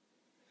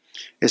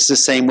 It's the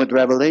same with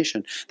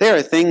Revelation. There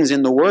are things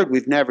in the Word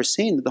we've never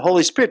seen that the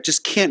Holy Spirit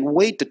just can't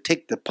wait to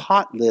take the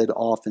pot lid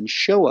off and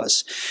show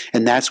us.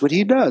 And that's what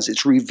he does.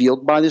 It's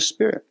revealed by the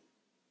Spirit.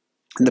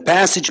 And the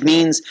passage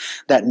means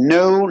that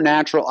no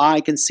natural eye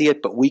can see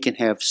it, but we can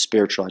have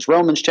spiritual eyes.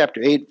 Romans chapter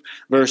 8,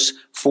 verse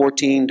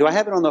 14. Do I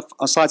have it on the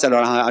slides? I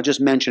don't know. I'll just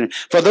mention it.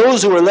 For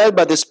those who are led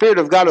by the Spirit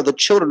of God are the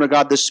children of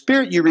God. The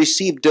Spirit you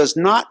receive does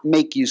not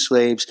make you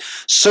slaves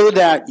so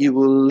that you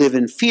will live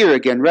in fear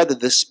again. Rather,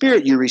 the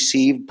Spirit you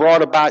receive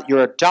brought about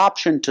your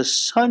adoption to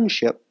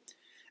sonship.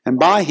 And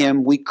by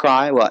him we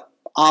cry, what?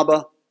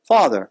 Abba,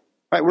 Father.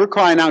 Right, we're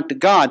crying out to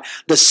God.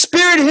 The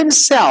Spirit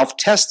himself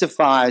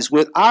testifies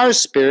with our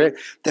spirit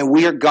that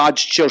we are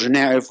God's children.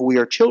 Now, if we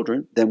are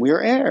children, then we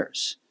are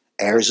heirs.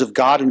 Heirs of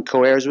God and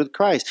co-heirs with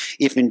Christ.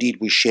 If indeed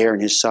we share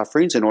in his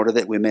sufferings, in order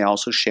that we may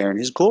also share in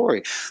his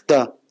glory.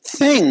 The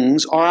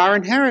things are our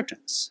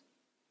inheritance.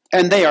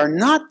 And they are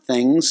not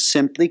things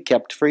simply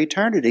kept for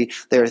eternity.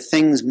 They are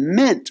things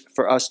meant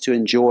for us to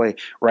enjoy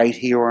right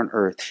here on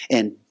earth.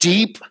 And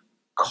deep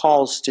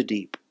calls to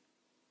deep.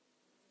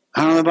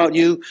 I don't know about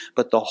you,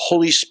 but the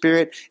Holy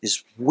Spirit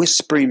is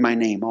whispering my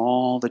name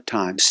all the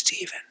time.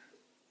 Stephen,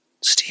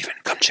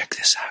 come check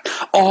this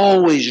out.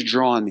 Always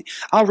drawing me.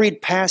 I'll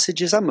read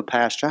passages. I'm a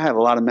pastor. I have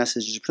a lot of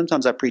messages.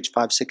 Sometimes I preach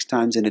 5-6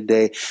 times in a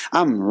day.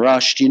 I'm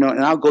rushed, and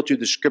I'll go through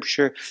the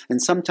scripture, and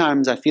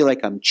sometimes I feel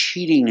like I'm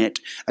cheating it.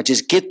 I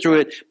just get through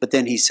it, but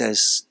then he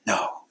says,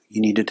 no,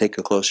 you need to take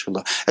a closer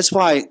look. That's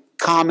why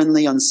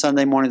commonly on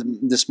Sunday morning,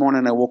 this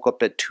morning I woke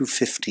up at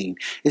 2:15.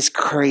 It's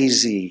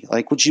crazy.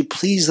 Would you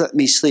please let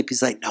me sleep?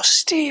 He's like, no,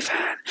 Stephen,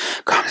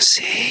 come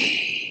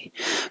see.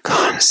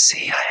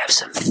 I have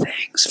some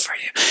things things for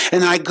you.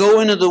 And I go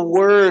into the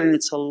Word and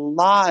it's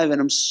alive,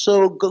 and I'm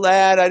so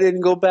glad I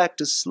didn't go back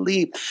to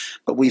sleep.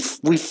 But we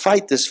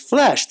fight this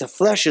flesh. The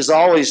flesh is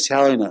always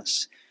telling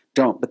us,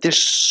 don't. But there's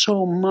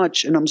so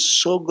much, and I'm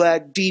so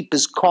glad deep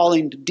is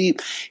calling to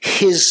deep.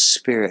 His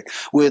Spirit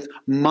with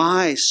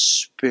my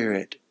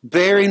spirit,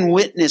 bearing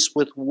witness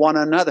with one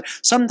another.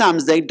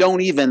 Sometimes they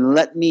don't even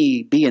let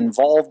me be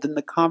involved in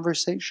the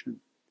conversation.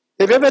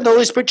 Have you ever had the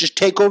Holy Spirit just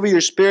take over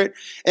your spirit?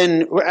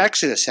 And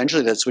actually,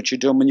 essentially, that's what you're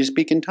doing when you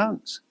speak in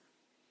tongues.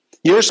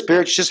 Your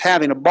spirit's just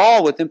having a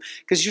ball with him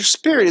because your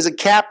spirit is a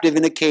captive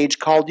in a cage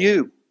called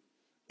you.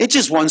 It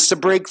just wants to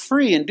break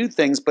free and do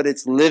things, but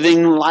it's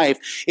living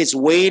life. It's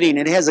waiting.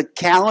 It has a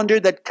calendar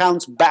that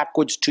counts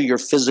backwards to your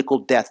physical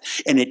death,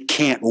 and it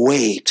can't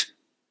wait.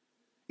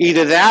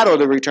 Either that or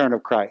the return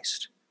of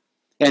Christ.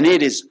 And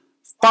it is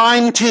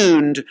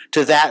fine-tuned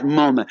to that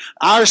moment.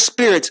 Our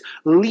spirits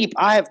leap.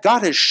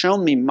 God has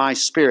shown me my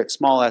spirit,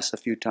 small s, a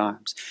few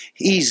times.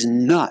 He's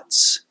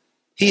nuts.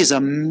 He is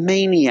a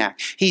maniac.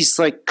 He's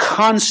like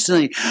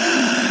constantly,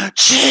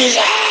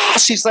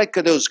 Jesus! He's like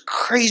those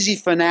crazy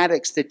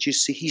fanatics that you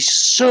see. He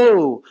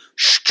so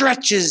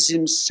stretches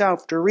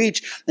himself to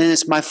reach. And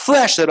it's my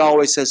flesh that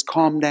always says,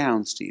 calm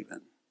down,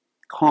 Stephen.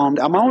 Calm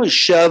down. I'm always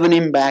shoving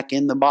him back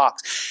in the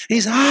box. He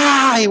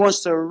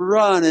wants to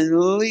run and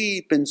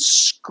leap and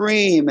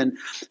scream. And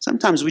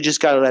sometimes we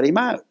just got to let him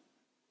out.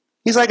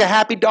 He's like a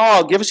happy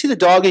dog. You ever see the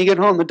dog and you get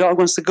home, the dog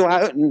wants to go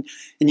out and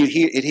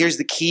it hears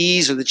the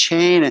keys or the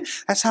chain. And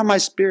that's how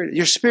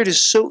your spirit is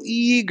so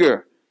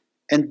eager.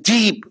 And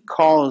deep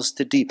calls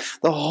to deep.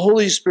 The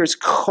Holy Spirit's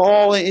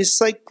calling.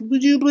 It's like,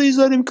 would you please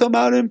let him come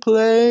out and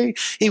play?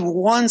 He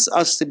wants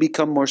us to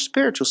become more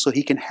spiritual so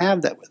he can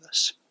have that with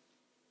us.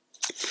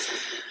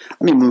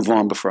 Let me move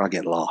on before I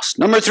get lost.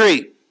 Number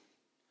 3,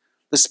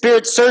 the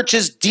Spirit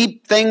searches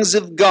deep things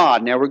of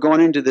God. Now we're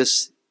going into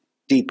this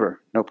deeper,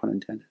 no pun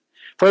intended.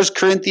 1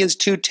 Corinthians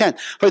 2:10.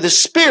 For the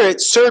Spirit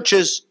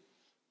searches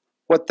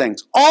what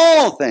things?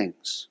 All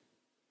things.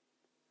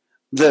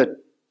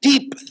 The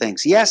deep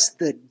things. Yes,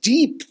 the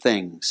deep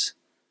things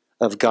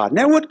of God.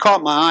 Now what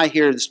caught my eye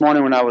here this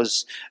morning when I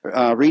was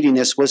reading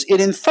this was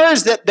it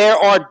infers that there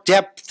are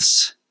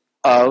depths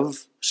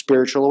of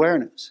spiritual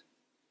awareness.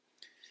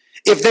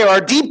 If there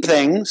are deep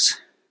things,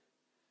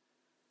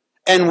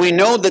 and we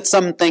know that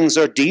some things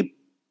are deep,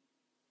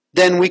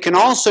 then we can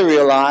also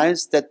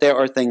realize that there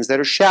are things that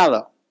are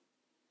shallow.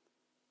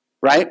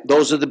 Right?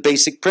 Those are the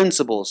basic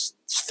principles.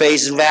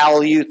 Face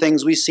value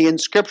things we see in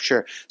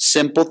Scripture.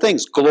 Simple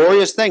things,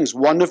 glorious things,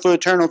 wonderful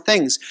eternal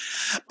things.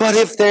 But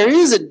if there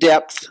is a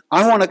depth,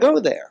 I want to go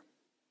there.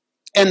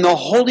 And the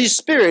Holy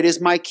Spirit is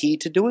my key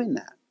to doing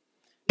that.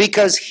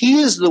 Because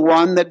He is the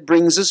one that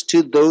brings us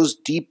to those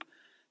deep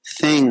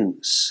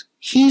things.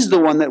 He's the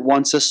one that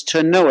wants us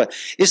to know it.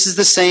 This is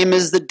the same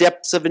as the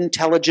depths of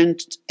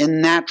intelligence in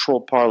natural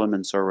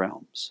parliaments or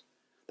realms.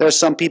 There are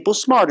some people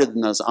smarter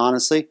than us,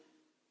 honestly.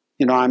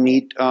 You know, I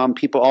meet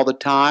people all the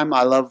time.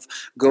 I love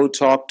go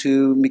talk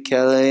to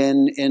Michele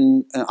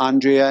and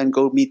Andrea and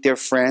go meet their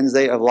friends.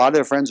 A lot of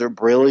their friends are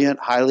brilliant,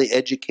 highly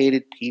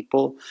educated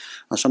people.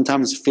 I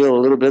sometimes feel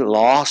a little bit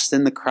lost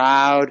in the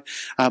crowd,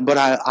 but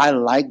I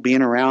like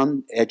being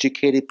around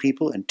educated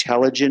people,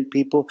 intelligent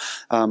people.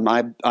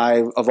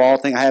 Of all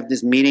things, I have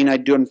this meeting I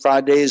do on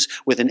Fridays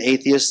with an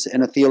atheist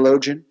and a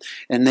theologian,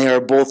 and they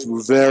are both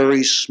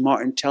very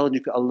smart,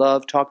 intelligent people. I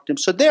love talking to them.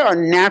 So there are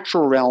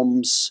natural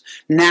realms,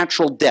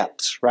 natural depths.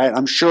 Right?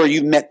 I'm sure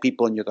you've met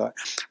people in your thought.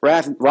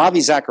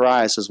 Ravi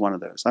Zacharias is one of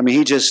those. I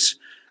mean, his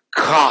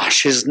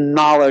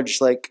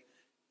knowledge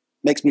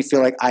makes me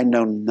feel like I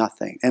know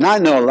nothing. And I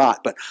know a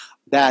lot, but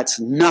that's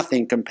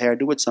nothing compared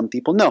to what some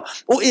people know.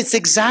 Well, it's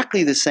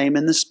exactly the same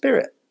in the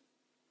Spirit.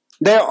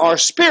 There are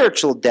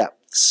spiritual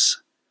depths.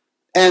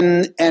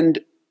 And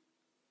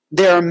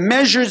there are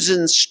measures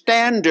and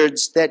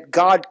standards that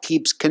God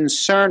keeps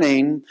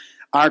concerning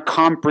our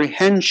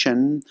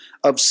comprehension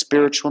of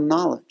spiritual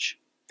knowledge.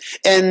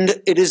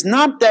 And it is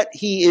not that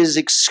He is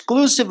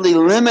exclusively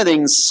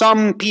limiting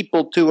some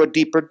people to a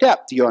deeper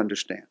depth, you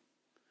understand,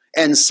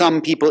 and some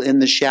people in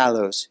the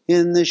shallows.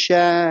 In the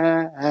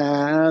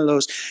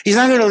shallows. He's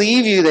not going to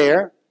leave you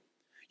there.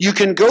 You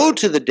can go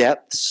to the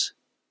depths,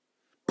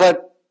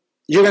 but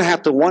you're going to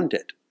have to want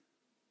it.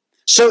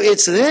 So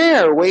it's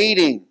there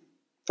waiting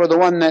for the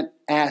one that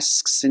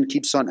asks and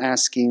keeps on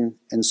asking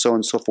and so on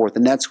and so forth.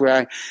 And that's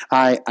where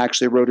I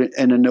actually wrote it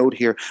in a note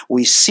here.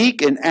 We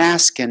seek and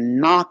ask and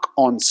knock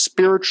on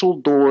spiritual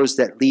doors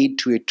that lead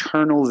to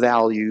eternal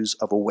values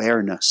of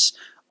awareness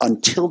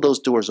until those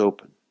doors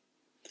open.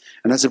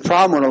 And that's the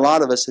problem with a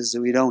lot of us is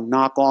that we don't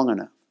knock long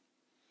enough.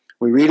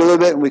 We read a little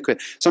bit and we quit.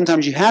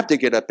 Sometimes you have to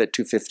get up at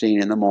 2:15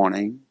 in the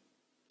morning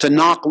to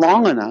knock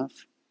long enough.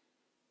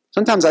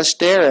 Sometimes I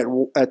stare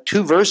at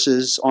 2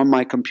 verses on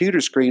my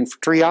computer screen for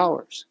 3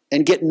 hours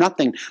and get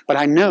nothing. But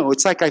I know,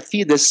 it's like I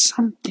feel there's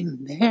something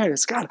there.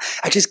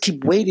 I just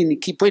keep waiting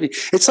and keep waiting.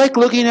 It's like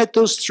looking at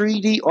those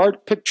 3D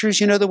art pictures,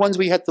 you know, the ones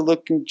where you have to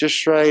look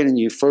just right and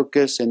you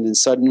focus and then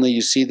suddenly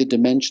you see the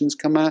dimensions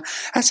come out.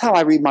 That's how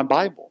I read my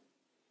Bible.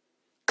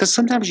 Because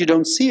sometimes you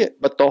don't see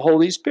it, but the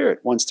Holy Spirit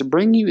wants to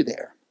bring you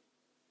there.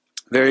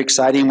 Very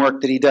exciting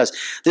work that he does.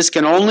 This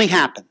can only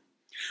happen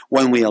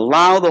when we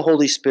allow the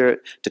Holy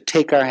Spirit to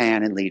take our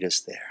hand and lead us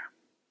there.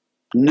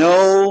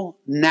 No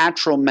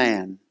natural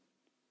man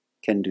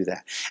can do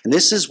that. And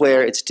this is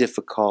where it's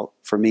difficult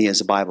for me as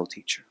a Bible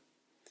teacher.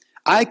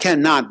 I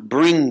cannot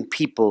bring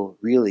people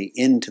really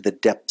into the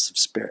depths of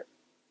spirit.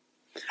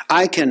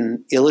 I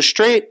can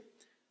illustrate,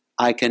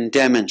 I can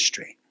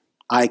demonstrate.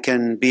 I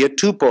can be a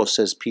tupos,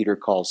 as Peter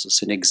calls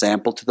us, an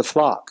example to the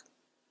flock.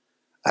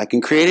 I can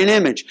create an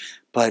image.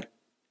 But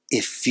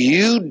if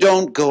you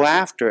don't go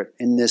after it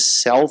in this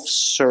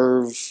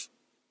self-serve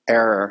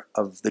era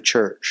of the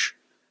church,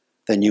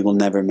 then you will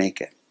never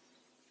make it.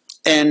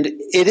 And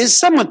it is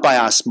somewhat by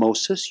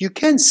osmosis. You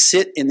can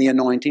sit in the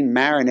anointing,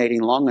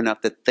 marinating long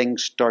enough that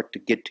things start to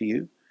get to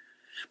you.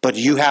 But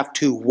you have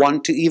to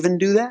want to even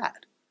do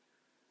that.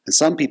 And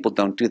some people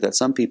don't do that.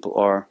 Some people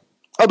are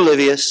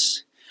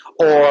oblivious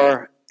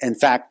or, in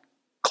fact,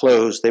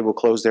 closed. They will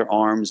close their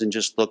arms and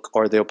just look,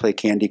 or they'll play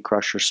Candy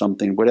Crush or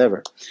something,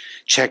 whatever.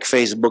 Check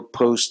Facebook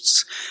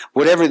posts,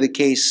 whatever the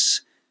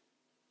case.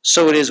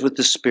 So it is with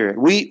the Spirit.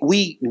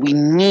 We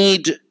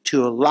need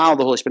to allow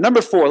the Holy Spirit.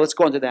 Number 4, let's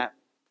go into that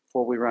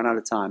before we run out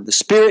of time. The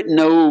Spirit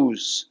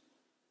knows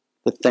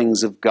the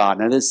things of God.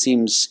 Now this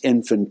seems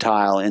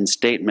infantile in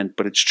statement,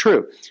 but it's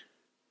true.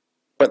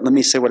 But let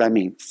me say what I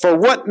mean. For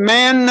what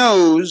man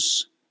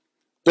knows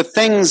the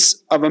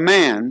things of a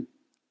man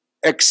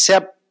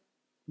except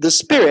the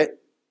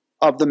spirit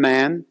of the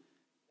man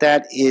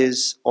that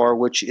is or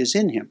which is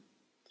in him?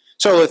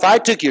 So if I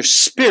took your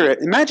spirit,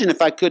 imagine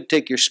if I could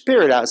take your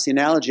spirit out. It's the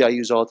analogy I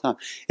use all the time.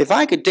 If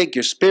I could take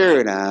your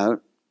spirit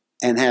out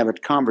and have a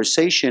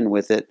conversation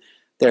with it,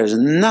 there's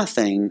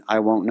nothing I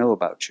won't know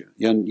about you.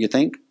 You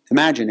think?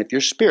 Imagine if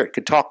your spirit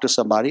could talk to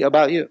somebody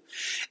about you.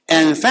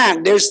 And in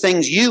fact, there's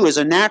things you as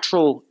a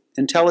natural,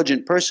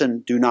 intelligent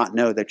person do not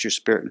know that your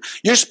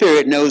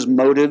spirit knows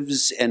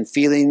motives and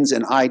feelings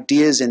and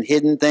ideas and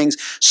hidden things,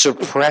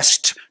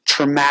 suppressed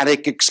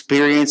traumatic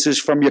experiences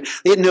from you.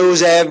 It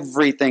knows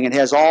everything. It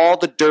has all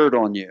the dirt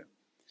on you.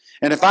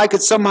 And if I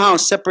could somehow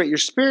separate your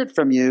spirit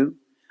from you,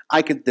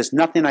 there's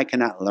nothing I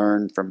cannot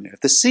learn from you. If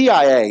the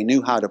CIA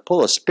knew how to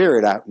pull a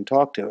spirit out and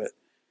talk to it,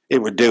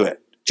 it would do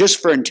it. Just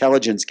for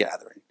intelligence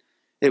gathering.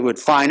 It would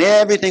find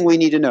everything we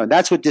need to know.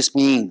 That's what this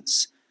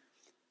means.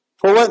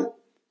 For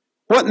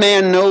what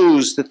man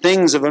knows the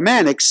things of a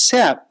man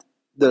except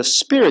the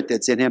spirit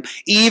that's in him?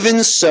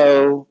 Even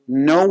so,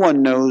 no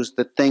one knows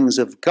the things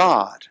of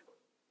God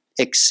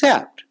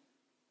except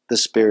the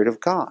Spirit of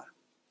God,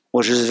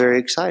 which is very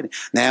exciting.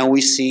 Now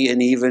we see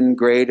an even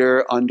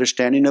greater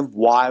understanding of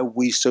why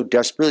we so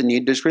desperately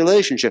need this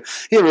relationship.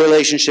 Your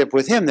relationship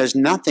with him, there's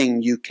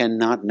nothing you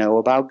cannot know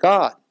about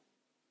God.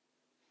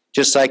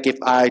 Just like if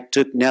I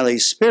took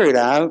Nellie's spirit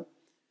out,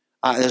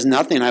 there's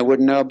nothing I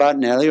wouldn't know about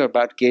Nellie or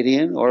about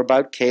Gideon or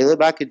about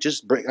Caleb. I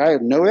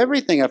know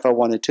everything if I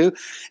wanted to.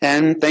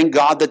 And thank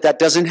God that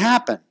doesn't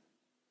happen.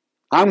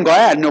 I'm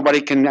glad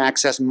nobody can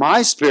access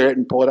my spirit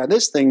and pull it out.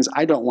 There's things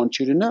I don't want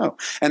you to know.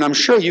 And I'm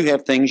sure you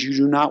have things you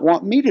do not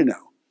want me to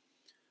know.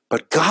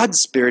 But God's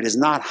Spirit is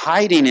not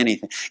hiding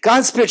anything.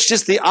 God's Spirit's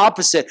just the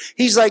opposite.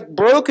 He's like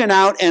broken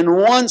out and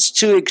wants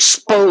to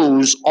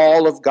expose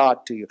all of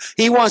God to you.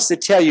 He wants to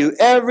tell you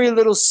every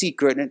little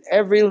secret and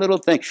every little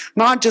thing.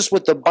 Not just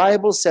what the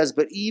Bible says,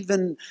 but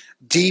even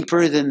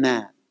deeper than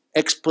that.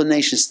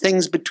 Explanations,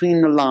 things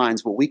between the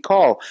lines, what we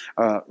call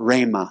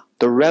rhema,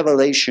 the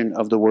revelation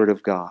of the Word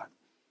of God.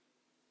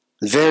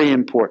 Very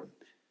important.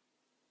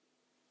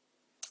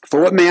 For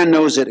what man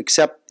knows it,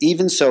 except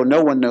even so,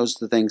 no one knows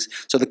the things.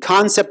 So the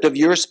concept of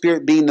your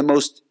spirit being the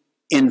most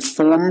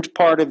informed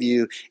part of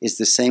you is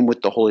the same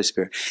with the Holy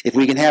Spirit. If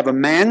we can have a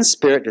man's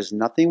spirit, there's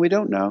nothing we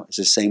don't know. It's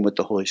the same with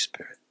the Holy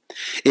Spirit.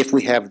 If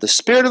we have the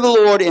Spirit of the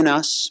Lord in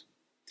us,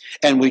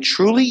 and we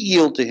truly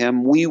yield to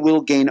him, we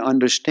will gain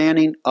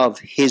understanding of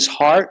his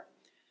heart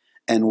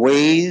and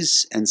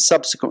ways, and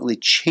subsequently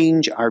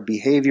change our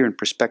behavior and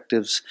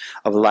perspectives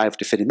of life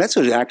to fit him. That's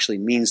what it actually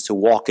means to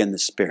walk in the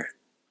Spirit.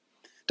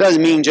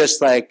 Doesn't mean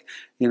just like,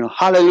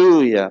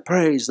 hallelujah,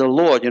 praise the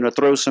Lord,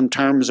 throw some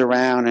terms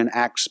around and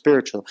act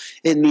spiritual.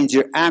 It means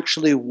you're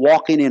actually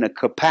walking in a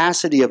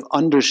capacity of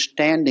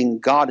understanding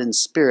God in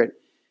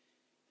spirit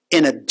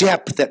in a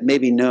depth that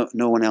maybe no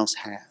one else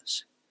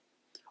has.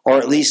 Or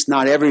at least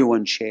not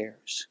everyone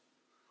shares.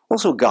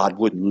 Also, God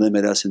wouldn't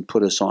limit us and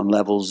put us on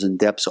levels and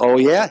depths. Oh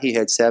yeah, he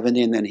had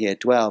 70 and then he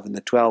had 12 and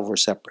the 12 were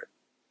separate.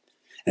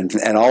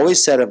 And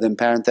always said of them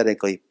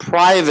parenthetically,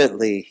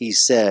 privately he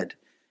said,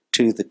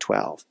 to the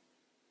 12.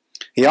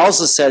 He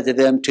also said to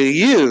them, to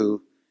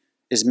you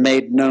is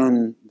made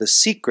known the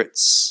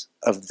secrets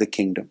of the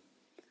kingdom.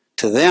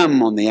 To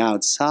them on the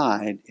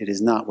outside, it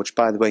is not, which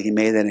by the way, he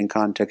made that in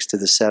context to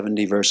the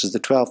 70 versus the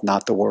 12,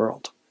 not the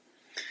world.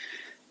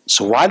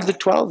 So why did the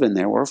 12 in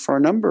there? Well, for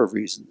a number of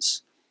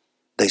reasons.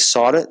 They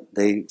sought it,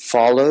 they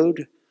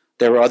followed.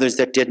 There were others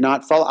that did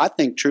not follow. I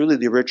think truly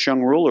the rich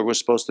young ruler was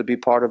supposed to be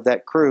part of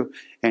that crew,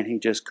 and he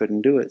just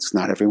couldn't do it. It's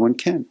not everyone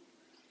can.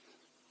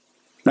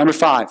 Number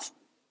 5,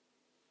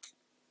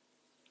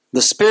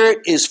 The Spirit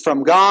is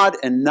from God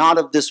and not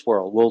of this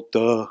world. Well,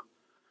 duh.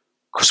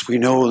 Because we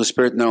know the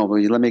Spirit. No,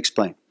 but let me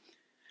explain.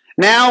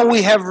 Now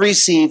we have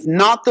received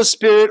not the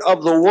spirit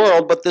of the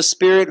world, but the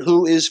Spirit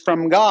who is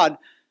from God,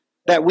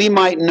 that we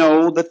might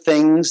know the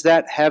things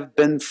that have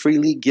been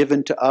freely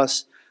given to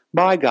us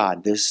by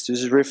God. This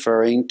is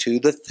referring to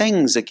the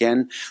things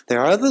again.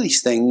 There are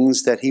these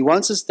things that He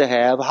wants us to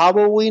have. How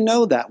will we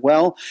know that?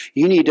 Well,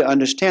 you need to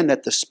understand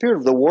that the spirit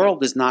of the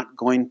world is not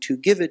going to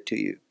give it to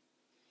you.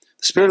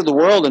 The spirit of the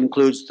world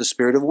includes the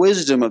spirit of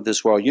wisdom of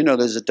this world. You know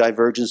there's a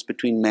divergence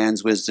between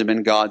man's wisdom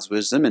and God's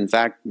wisdom. In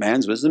fact,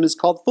 man's wisdom is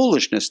called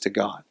foolishness to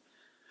God.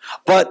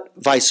 But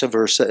vice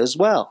versa as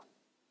well.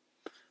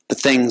 The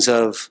things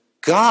of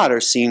God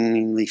are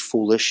seemingly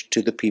foolish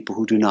to the people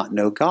who do not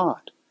know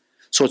God.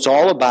 So it's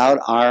all about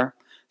our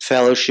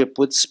fellowship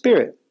with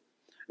Spirit.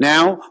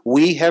 Now,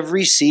 we have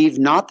received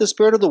not the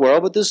spirit of the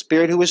world, but the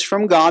Spirit who is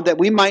from God, that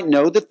we might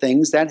know the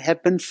things that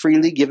have been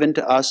freely given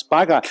to us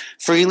by God.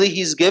 Freely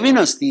He's giving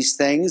us these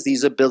things,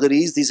 these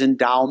abilities, these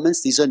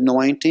endowments, these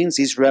anointings,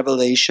 these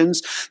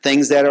revelations,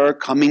 things that are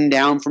coming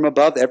down from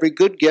above. Every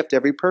good gift,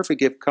 every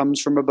perfect gift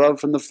comes from above,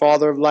 from the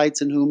Father of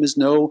lights, in whom is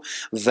no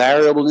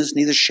variableness,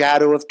 neither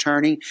shadow of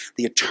turning.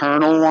 The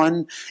Eternal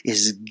One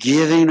is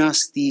giving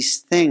us these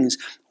things.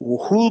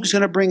 Who's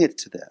going to bring it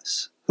to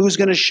this? Who's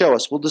going to show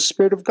us? Well, the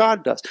Spirit of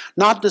God does,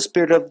 not the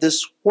spirit of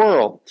this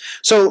world.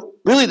 So,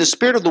 really, the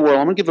spirit of the world,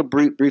 I'm going to give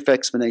a brief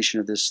explanation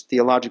of this.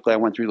 Theologically, I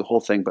went through the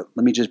whole thing, but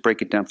let me just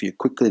break it down for you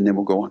quickly, and then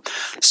we'll go on.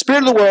 The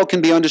spirit of the world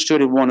can be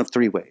understood in one of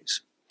three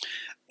ways.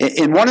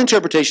 In one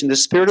interpretation, the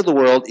spirit of the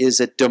world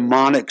is a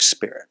demonic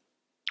spirit,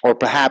 or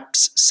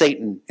perhaps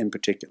Satan in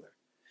particular.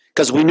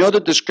 Because we know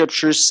that the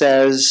Scripture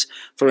says,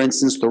 for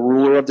instance, the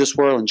ruler of this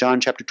world in John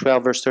chapter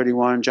 12, verse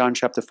 31, John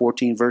chapter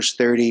 14, verse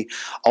 30,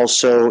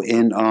 also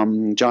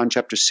in John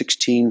chapter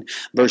 16,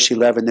 verse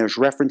 11, there's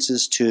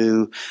references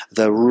to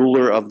the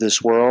ruler of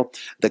this world.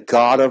 The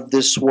God of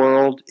this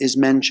world is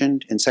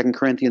mentioned in 2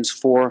 Corinthians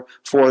 4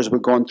 as we're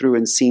going through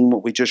and seeing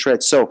what we just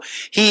read. So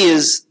He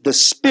is the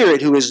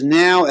Spirit who is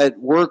now at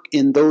work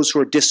in those who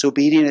are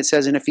disobedient, it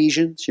says in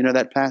Ephesians. You know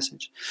that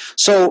passage?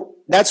 So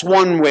that's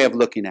one way of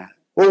looking at it.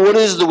 Well, what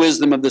is the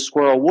wisdom of this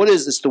world? What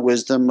is this, the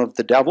wisdom of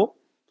the devil?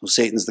 Well,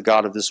 Satan's the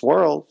god of this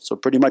world, so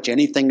pretty much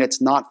anything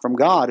that's not from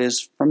God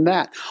is from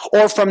that.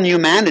 Or from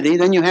humanity,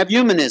 then you have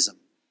humanism,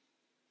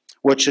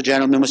 which a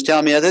gentleman was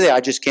telling me the other day, I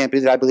just can't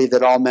believe that. I believe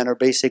that all men are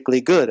basically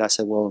good. I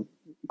said, well,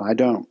 I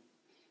don't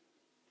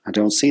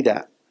see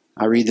that.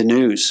 I read the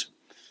news.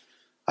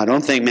 I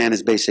don't think man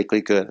is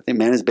basically good. I think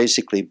man is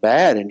basically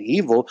bad and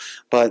evil,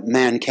 but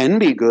man can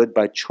be good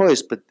by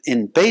choice. But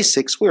in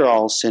basics, we're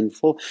all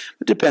sinful.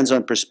 It depends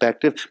on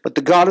perspective. But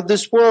the god of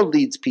this world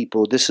leads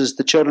people. This is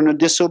the children of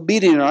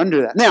disobedience are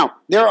under that. Now,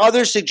 there are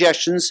other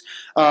suggestions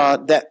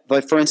that,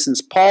 like for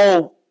instance,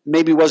 Paul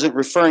maybe wasn't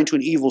referring to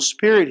an evil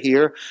spirit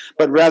here,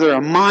 but rather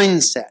a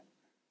mindset,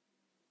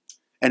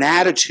 an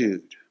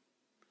attitude,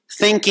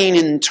 thinking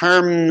in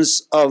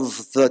terms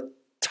of the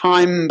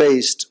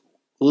time-based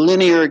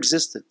linear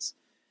existence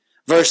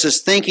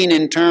versus thinking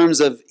in terms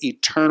of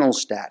eternal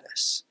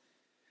status.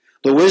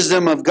 The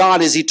wisdom of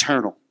God is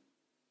eternal.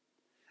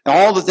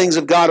 All the things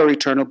of God are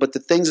eternal, but the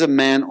things of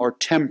man are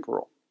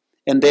temporal.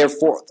 And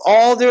therefore,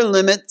 all their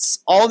limits,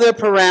 all their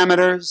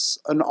parameters,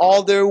 and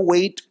all their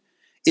weight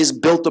is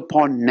built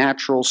upon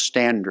natural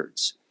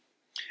standards.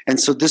 And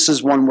so this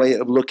is one way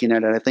of looking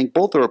at it. I think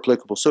both are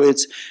applicable. So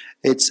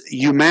it's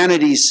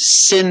humanity's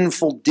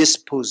sinful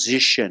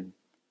disposition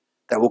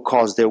that will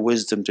cause their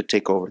wisdom to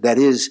take over. That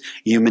is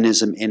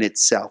humanism in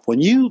itself.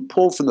 When you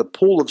pull from the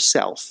pool of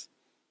self,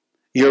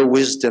 your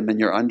wisdom and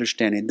your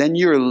understanding, then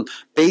you're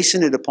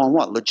basing it upon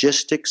what?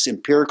 Logistics,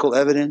 empirical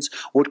evidence,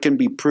 what can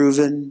be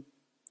proven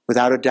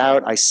without a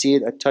doubt. I see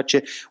it, I touch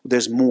it.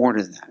 There's more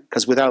to that.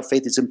 Because without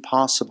faith, it's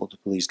impossible to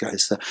please God.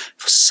 It's the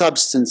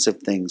substance of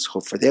things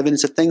hoped for, the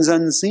evidence of things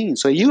unseen.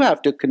 So you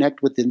have to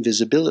connect with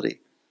invisibility.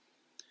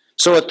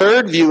 So a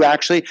third view,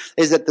 actually,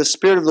 is that the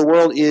spirit of the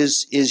world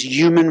is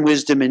human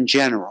wisdom in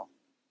general,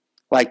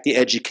 like the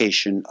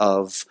education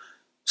of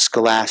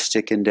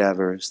scholastic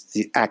endeavors,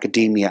 the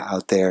academia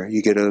out there.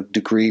 You get a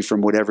degree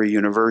from whatever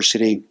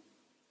university,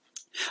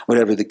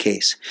 whatever the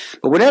case.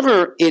 But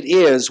whatever it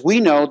is, we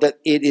know that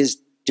it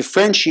is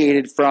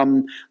differentiated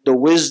from the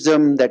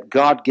wisdom that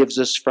God gives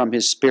us from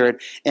His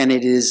Spirit, and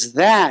it is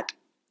that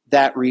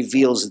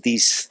reveals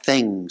these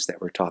things that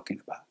we're talking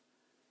about.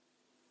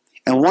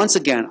 And once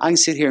again, I can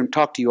sit here and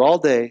talk to you all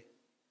day.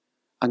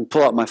 I can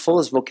pull out my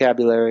fullest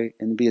vocabulary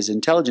and be as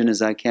intelligent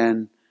as I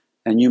can,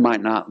 and you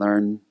might not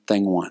learn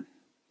thing one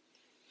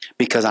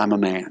because I'm a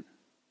man.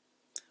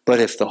 But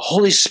if the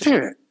Holy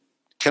Spirit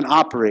can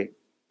operate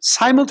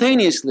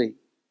simultaneously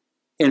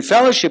in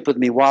fellowship with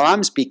me while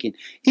I'm speaking,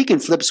 He can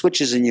flip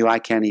switches in you I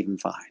can't even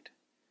find.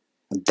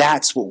 And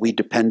that's what we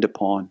depend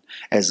upon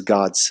as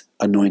God's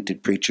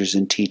anointed preachers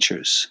and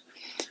teachers.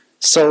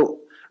 So,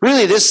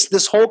 really,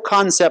 this whole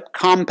concept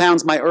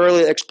compounds my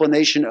earlier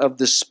explanation of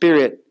the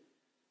Spirit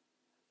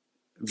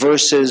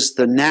versus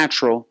the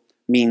natural,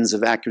 means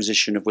of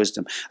acquisition of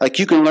wisdom. Like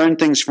you can learn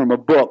things from a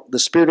book. The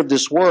spirit of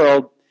this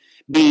world,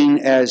 being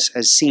as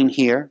seen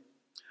here,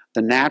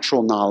 the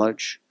natural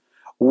knowledge,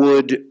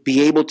 would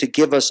be able to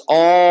give us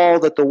all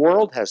that the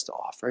world has to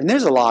offer. And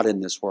there's a lot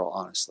in this world,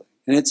 honestly.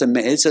 And it's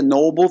a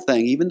noble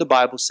thing. Even the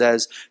Bible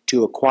says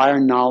to acquire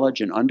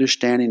knowledge and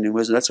understanding and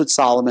wisdom. That's what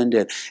Solomon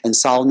did. And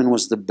Solomon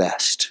was the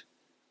best.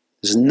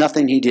 There's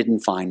nothing he didn't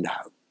find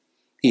out.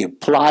 He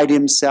applied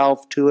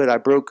himself to it. I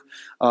broke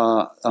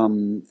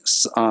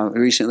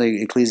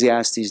recently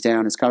Ecclesiastes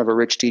down. It's kind of a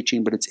rich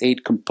teaching, but it's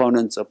 8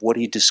 components of what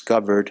he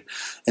discovered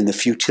and the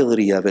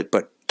futility of it.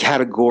 But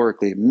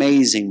categorically,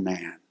 amazing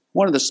man.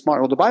 One of the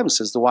smart, well, the Bible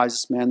says the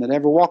wisest man that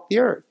ever walked the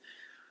earth.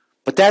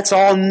 But that's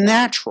all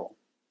natural.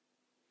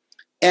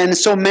 And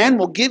so man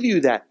will give you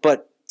that.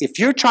 But if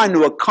you're trying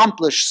to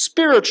accomplish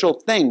spiritual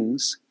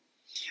things,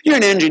 you're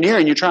an engineer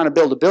and you're trying to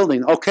build a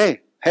building, okay,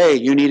 hey,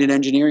 you need an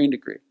engineering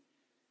degree.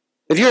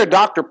 If you're a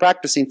doctor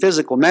practicing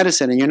physical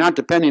medicine and you're not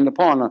depending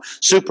upon a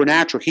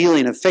supernatural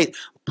healing of faith,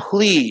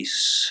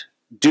 please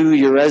do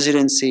your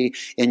residency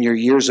and your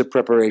years of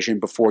preparation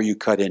before you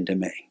cut into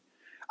me.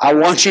 I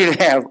want you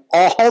to have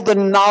all the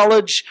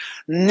knowledge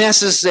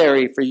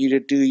necessary for you to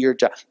do your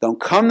job.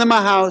 Don't come to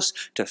my house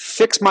to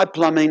fix my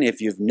plumbing if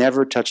you've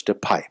never touched a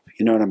pipe.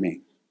 You know what I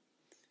mean?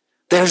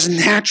 There's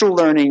natural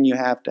learning you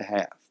have to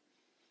have.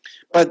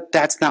 But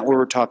that's not what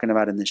we're talking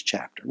about in this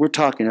chapter. We're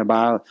talking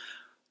about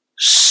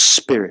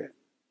spirit.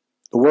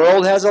 The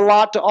world has a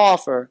lot to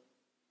offer,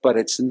 but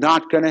it's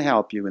not going to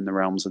help you in the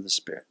realms of the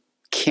spirit.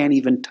 Can't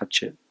even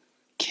touch it.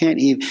 Can't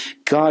even.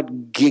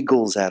 God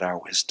giggles at our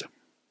wisdom.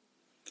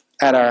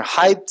 At our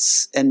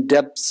heights and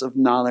depths of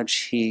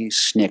knowledge, he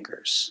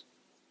snickers.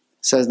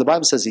 The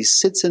Bible says he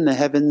sits in the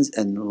heavens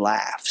and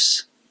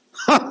laughs.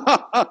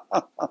 What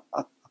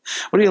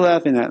are you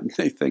laughing at?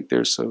 They think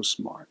they're so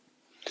smart.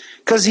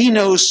 Because he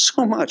knows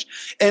so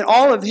much. And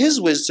all of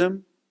his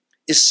wisdom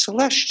is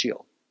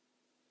celestial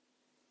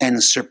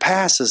and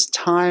surpasses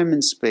time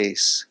and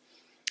space.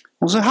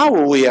 Well, so how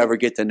will we ever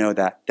get to know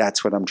that?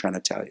 That's what I'm trying to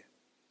tell you.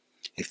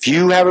 If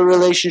you have a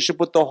relationship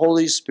with the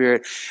Holy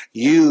Spirit,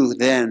 you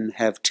then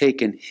have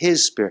taken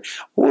his spirit.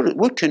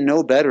 What can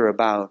know better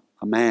about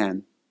a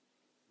man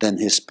than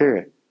his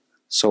spirit?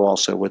 So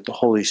also with the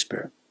Holy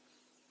Spirit.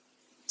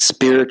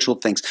 Spiritual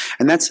things.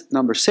 And that's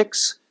number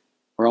 6.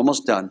 We're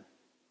almost done.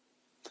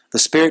 The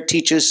Spirit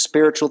teaches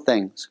spiritual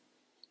things.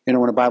 You know,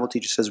 when a Bible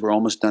teacher says we're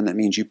almost done, that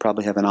means you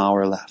probably have an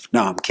hour left.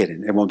 No, I'm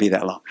kidding. It won't be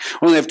that long.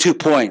 We only have 2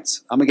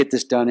 points. I'm going to get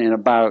this done in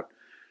about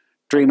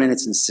 3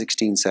 minutes and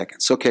 16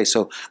 seconds. Okay,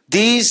 so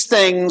these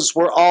things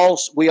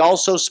we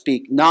also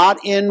speak, not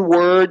in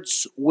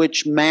words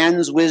which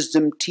man's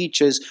wisdom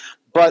teaches,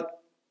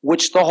 but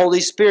which the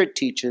Holy Spirit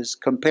teaches,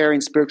 comparing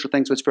spiritual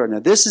things with spirit. Now,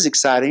 this is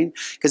exciting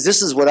because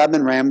this is what I've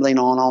been rambling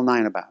on all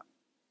night about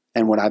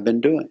and what I've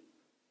been doing.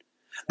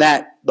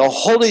 That the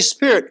Holy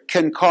Spirit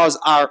can cause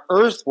our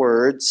earth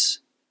words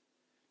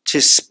to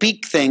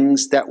speak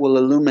things that will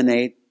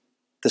illuminate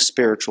the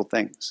spiritual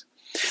things.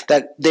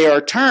 That they are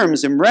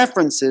terms and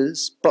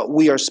references, but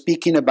we are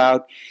speaking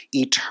about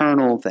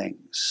eternal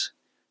things.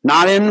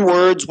 Not in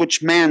words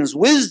which man's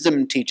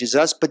wisdom teaches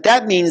us, but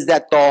that means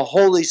that the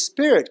Holy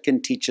Spirit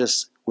can teach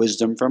us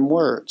wisdom from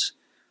words.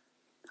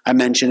 I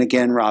mention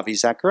again Ravi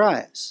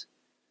Zacharias.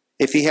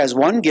 If he has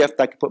one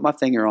gift I can put my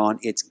finger on,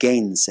 it's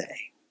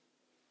gainsay.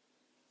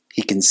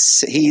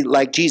 He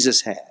like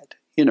Jesus had,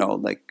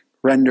 like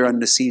render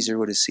unto Caesar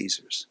what is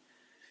Caesar's.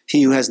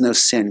 He who has no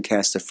sin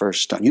cast the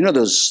first stone. You know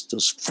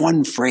those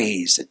fun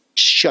phrase that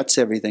shuts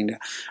everything down.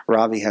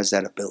 Ravi has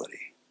that ability.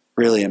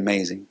 Really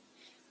amazing.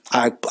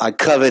 I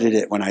coveted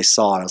it when I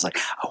saw it. I was like,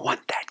 I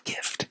want that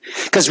gift.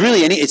 Because really,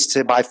 it's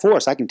by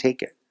force. I can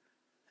take it.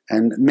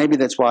 And maybe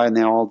that's why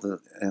now all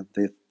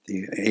the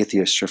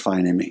atheists are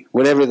finding me.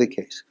 Whatever the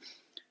case.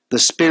 The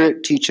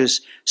Spirit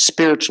teaches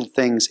spiritual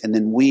things, and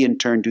then we in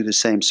turn do the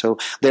same. So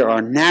there are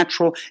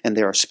natural and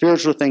there are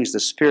spiritual things. The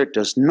Spirit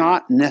does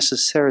not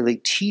necessarily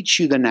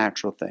teach you the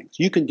natural things.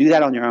 You can do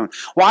that on your own.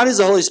 Why does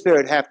the Holy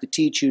Spirit have to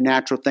teach you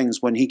natural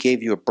things when he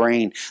gave you a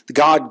brain?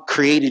 God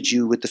created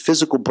you with the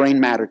physical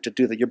brain matter to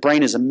do that. Your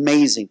brain is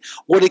amazing.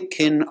 What it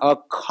can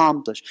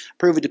accomplish. I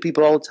prove it to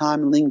people all the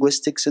time in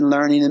linguistics and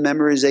learning and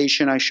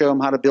memorization. I show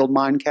them how to build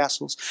mind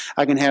castles.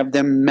 I can have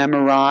them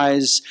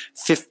memorize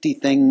 50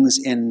 things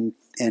in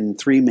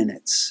 3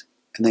 minutes,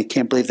 and they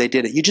can't believe they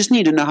did it. You just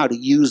need to know how to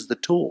use the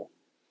tool.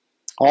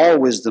 All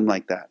wisdom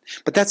like that.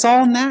 But that's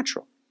all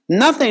natural.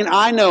 Nothing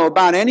I know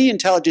about any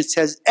intelligence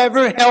has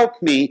ever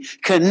helped me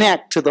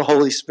connect to the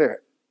Holy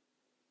Spirit.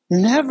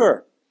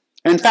 Never.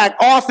 In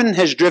fact, often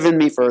has driven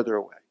me further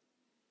away.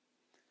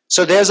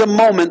 So there's a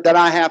moment that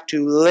I have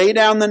to lay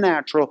down the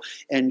natural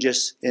and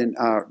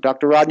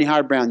Dr. Rodney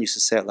Howard-Browne used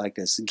to say it like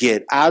this: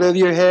 get out of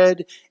your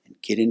head and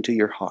get into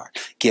your heart.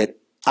 Get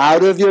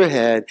out of your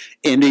head,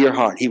 into your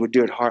heart. He would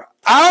do it hard.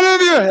 Out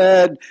of your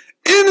head,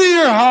 into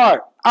your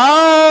heart.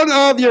 Out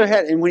of your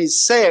head. And when he'd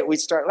say it, we'd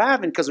start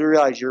laughing because we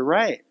realize you're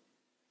right.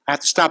 I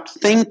have to stop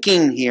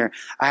thinking here.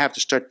 I have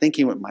to start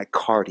thinking with my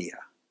cardia.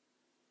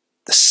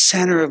 The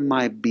center of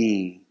my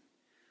being.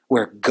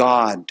 where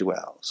God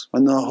dwells.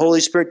 When the Holy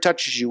Spirit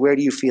touches you, where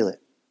do you feel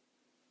it?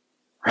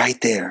 Right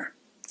there,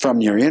 from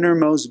your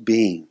innermost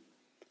being.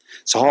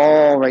 It's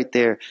all right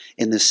there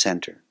in the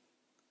center.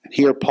 And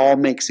here Paul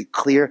makes it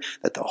clear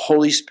that the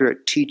Holy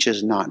Spirit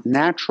teaches not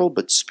natural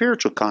but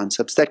spiritual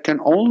concepts that can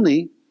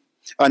only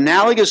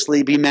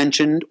analogously be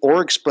mentioned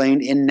or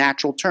explained in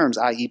natural terms,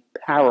 i.e.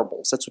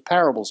 parables. That's what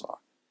parables are.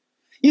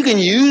 You can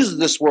use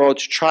this world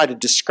to try to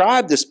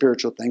describe the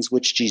spiritual things,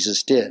 which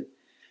Jesus did.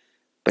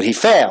 But he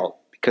failed,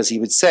 because he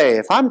would say,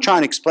 if I'm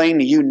trying to explain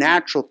to you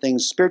natural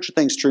things, spiritual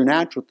things, true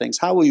natural things,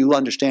 how will you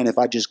understand if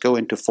I just go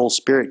into full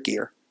spirit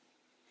gear?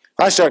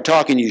 If I start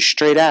talking to you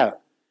straight out,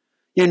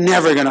 you're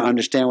never going to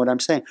understand what I'm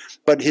saying.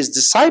 But his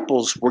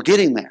disciples were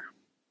getting there,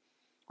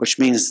 which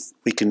means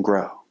we can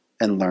grow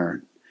and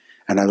learn.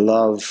 And I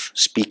love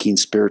speaking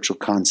spiritual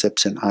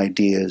concepts and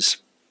ideas.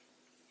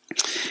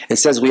 It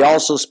says we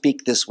also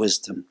speak this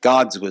wisdom,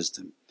 God's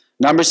wisdom.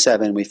 Number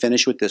 7, we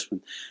finish with this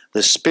one.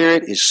 The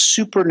Spirit is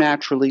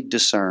supernaturally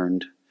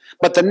discerned,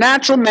 but the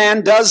natural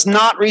man does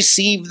not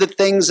receive the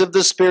things of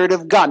the Spirit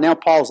of God. Now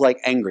Paul's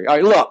like angry. All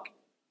right, look.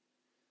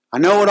 I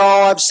know it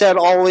all I've said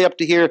all the way up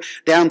to here,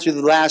 down through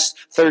the last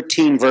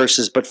 13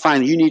 verses, but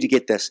finally you need to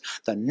get this.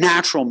 The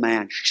natural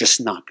man's just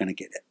not going to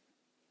get it.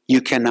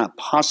 You cannot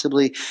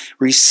possibly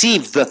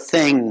receive the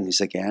things,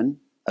 again,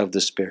 of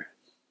the Spirit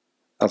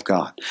of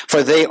God,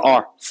 for they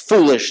are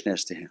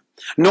foolishness to him.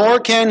 Nor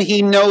can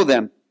he know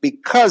them,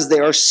 because they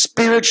are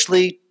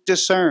spiritually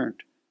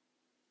discerned.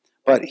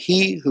 But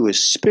he who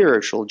is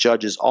spiritual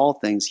judges all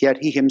things, yet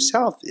he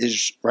himself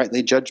is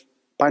rightly judged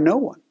by no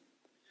one.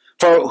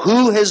 For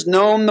who has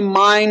known the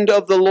mind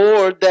of the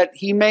Lord that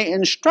he may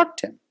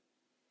instruct him?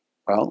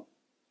 Well,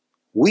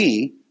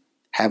 we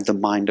have the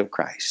mind of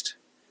Christ.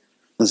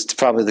 That's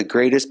probably the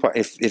greatest part.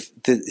 If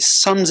it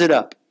sums it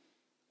up,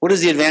 what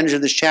is the advantage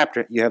of this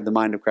chapter? You have the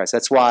mind of Christ.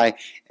 That's why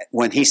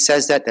when he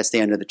says that, that's the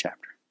end of the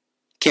chapter.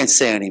 Can't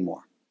say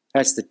anymore.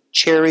 That's the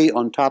cherry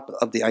on top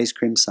of the ice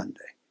cream sundae.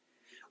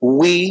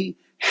 We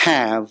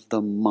have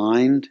the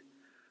mind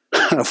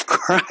of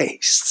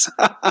Christ.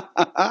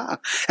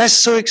 That's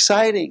so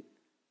exciting.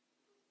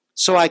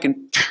 So I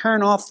can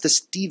turn off the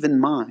Stephen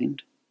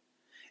mind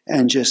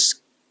and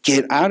just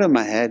get out of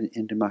my head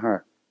into my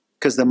heart.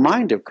 Because the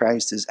mind of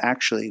Christ is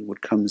actually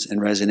what comes and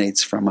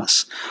resonates from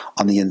us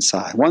on the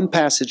inside. One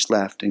passage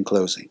left in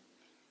closing.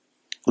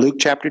 Luke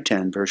chapter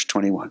 10, verse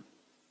 21.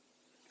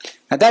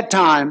 At that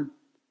time,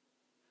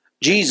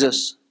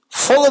 Jesus,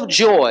 full of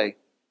joy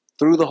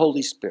through the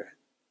Holy Spirit,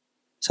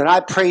 said, I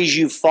praise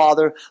you,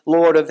 Father,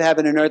 Lord of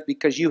heaven and earth,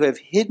 because you have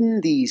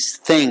hidden these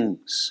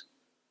things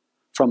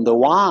from the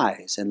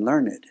wise and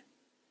learned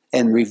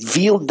and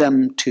revealed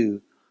them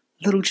to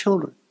little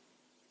children.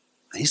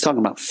 He's talking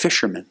about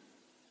fishermen,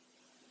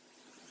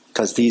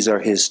 because these are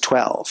his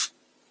 12.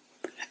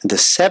 And the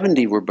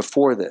 70 were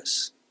before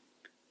this.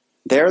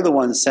 They're the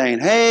ones saying,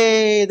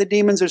 hey, the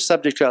demons are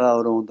subject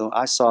to,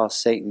 I saw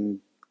Satan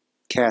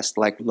cast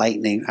like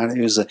lightning.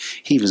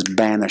 He was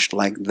banished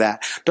like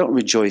that. Don't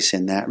rejoice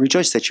in that.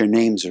 Rejoice that your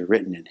names are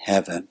written in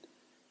heaven.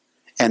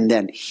 And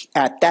then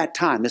at that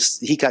time,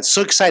 he got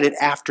so excited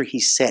after he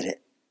said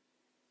it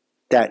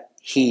that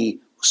he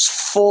was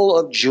full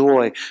of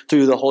joy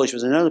through the Holy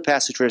Spirit. There's another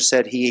passage where it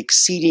said he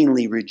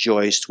exceedingly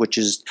rejoiced, which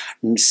is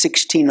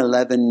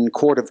 1611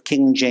 Court of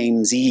King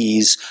James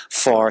E's,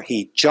 for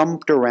he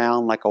jumped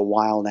around like a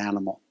wild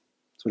animal.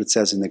 That's what it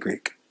says in the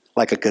Greek,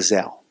 like a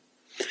gazelle.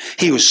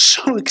 He was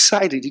so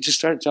excited, he just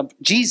started jumping.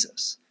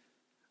 Jesus.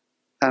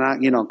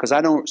 And because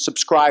I don't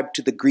subscribe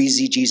to the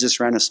greasy Jesus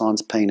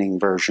Renaissance painting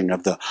version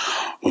of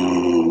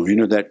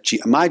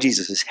my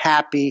Jesus is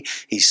happy,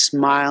 he's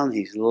smiling,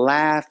 he's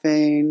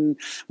laughing.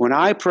 When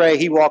I pray,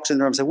 he walks in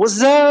the room and says,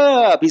 what's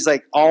up? He's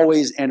like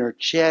always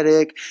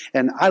energetic.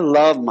 And I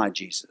love my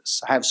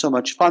Jesus. I have so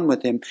much fun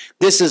with him.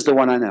 This is the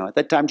one I know. At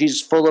that time,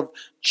 Jesus, full of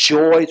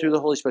joy through the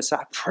Holy Spirit, said,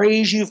 I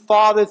praise you,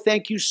 Father.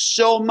 Thank you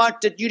so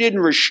much that you didn't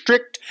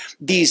restrict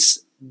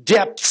these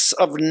depths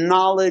of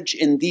knowledge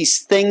in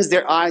these things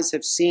their eyes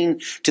have seen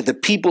to the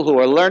people who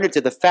are learned, to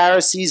the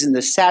Pharisees and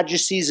the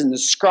Sadducees and the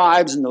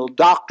scribes and the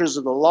doctors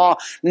of the law.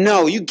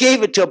 No, you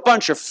gave it to a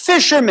bunch of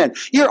fishermen.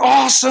 You're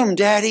awesome,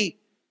 Daddy.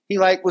 He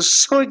was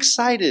so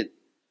excited,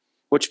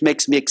 which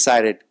makes me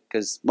excited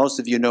because most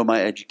of you know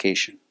my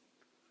education.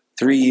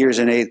 3 years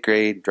in 8th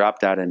grade,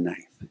 dropped out in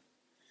 9th.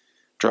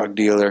 Drug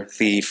dealer,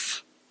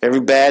 thief,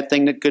 every bad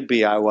thing that could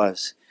be I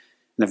was.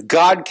 And if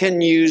God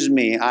can use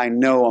me, I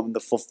know I'm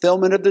the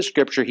fulfillment of the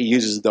scripture. He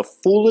uses the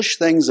foolish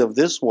things of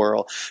this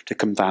world to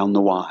confound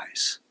the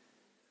wise.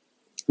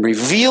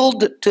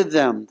 Revealed to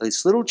them,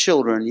 these little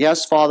children,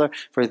 yes, Father,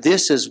 for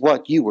this is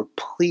what you were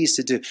pleased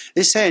to do.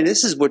 They're saying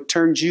this is what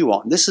turns you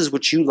on. This is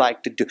what you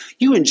like to do.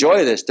 You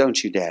enjoy this,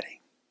 don't you,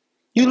 Daddy?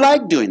 You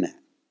like doing that.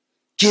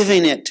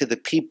 Giving it to the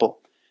people.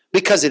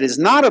 Because it is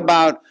not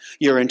about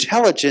your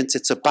intelligence,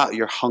 it's about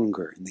your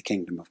hunger in the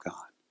kingdom of God.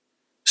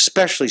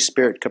 Especially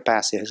spirit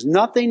capacity. It has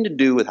nothing to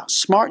do with how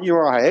smart you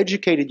are, how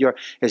educated you are.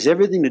 It has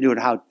everything to do with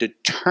how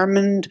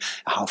determined,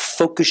 how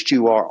focused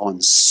you are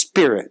on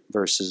spirit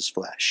versus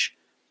flesh.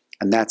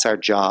 And that's our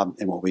job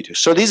and what we do.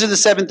 So these are the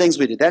 7 things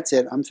we did. That's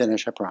it. I'm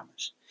finished, I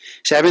promise.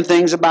 7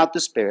 things about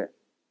the Spirit.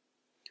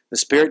 The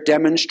Spirit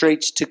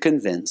demonstrates to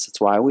convince. That's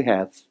why we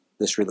have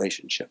this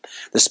relationship.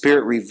 The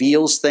Spirit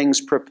reveals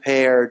things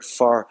prepared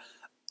for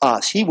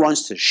us. He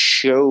wants to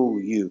show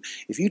you.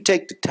 If you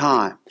take the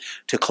time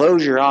to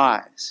close your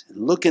eyes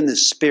and look in the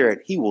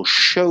Spirit, He will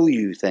show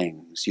you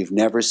things you've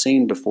never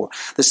seen before.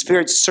 The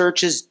Spirit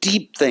searches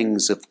deep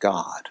things of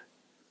God.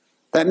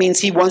 That means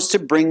He wants to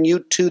bring you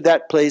to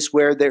that place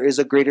where there is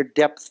a greater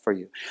depth for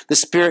you. The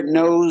Spirit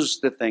knows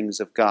the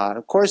things of God.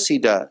 Of course He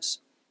does.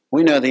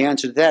 We know the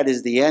answer to that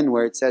is the end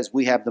where it says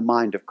we have the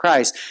mind of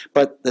Christ.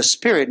 But the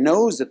Spirit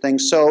knows the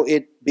things, so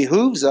it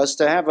behooves us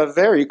to have a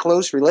very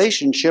close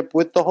relationship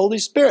with the Holy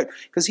Spirit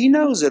because He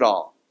knows it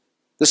all.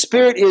 The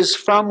Spirit is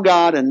from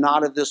God and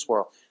not of this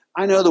world.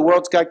 I know the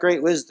world's got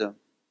great wisdom.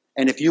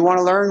 And if you want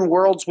to learn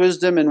world's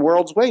wisdom and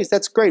world's ways,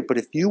 that's great. But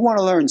if you want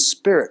to learn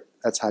Spirit,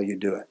 that's how you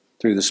do it,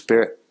 through the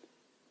Spirit.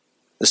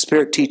 The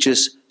Spirit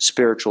teaches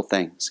spiritual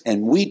things,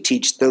 and we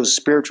teach those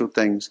spiritual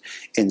things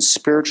in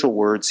spiritual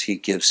words He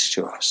gives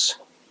to us.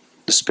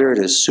 The Spirit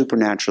is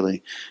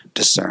supernaturally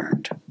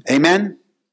discerned. Amen?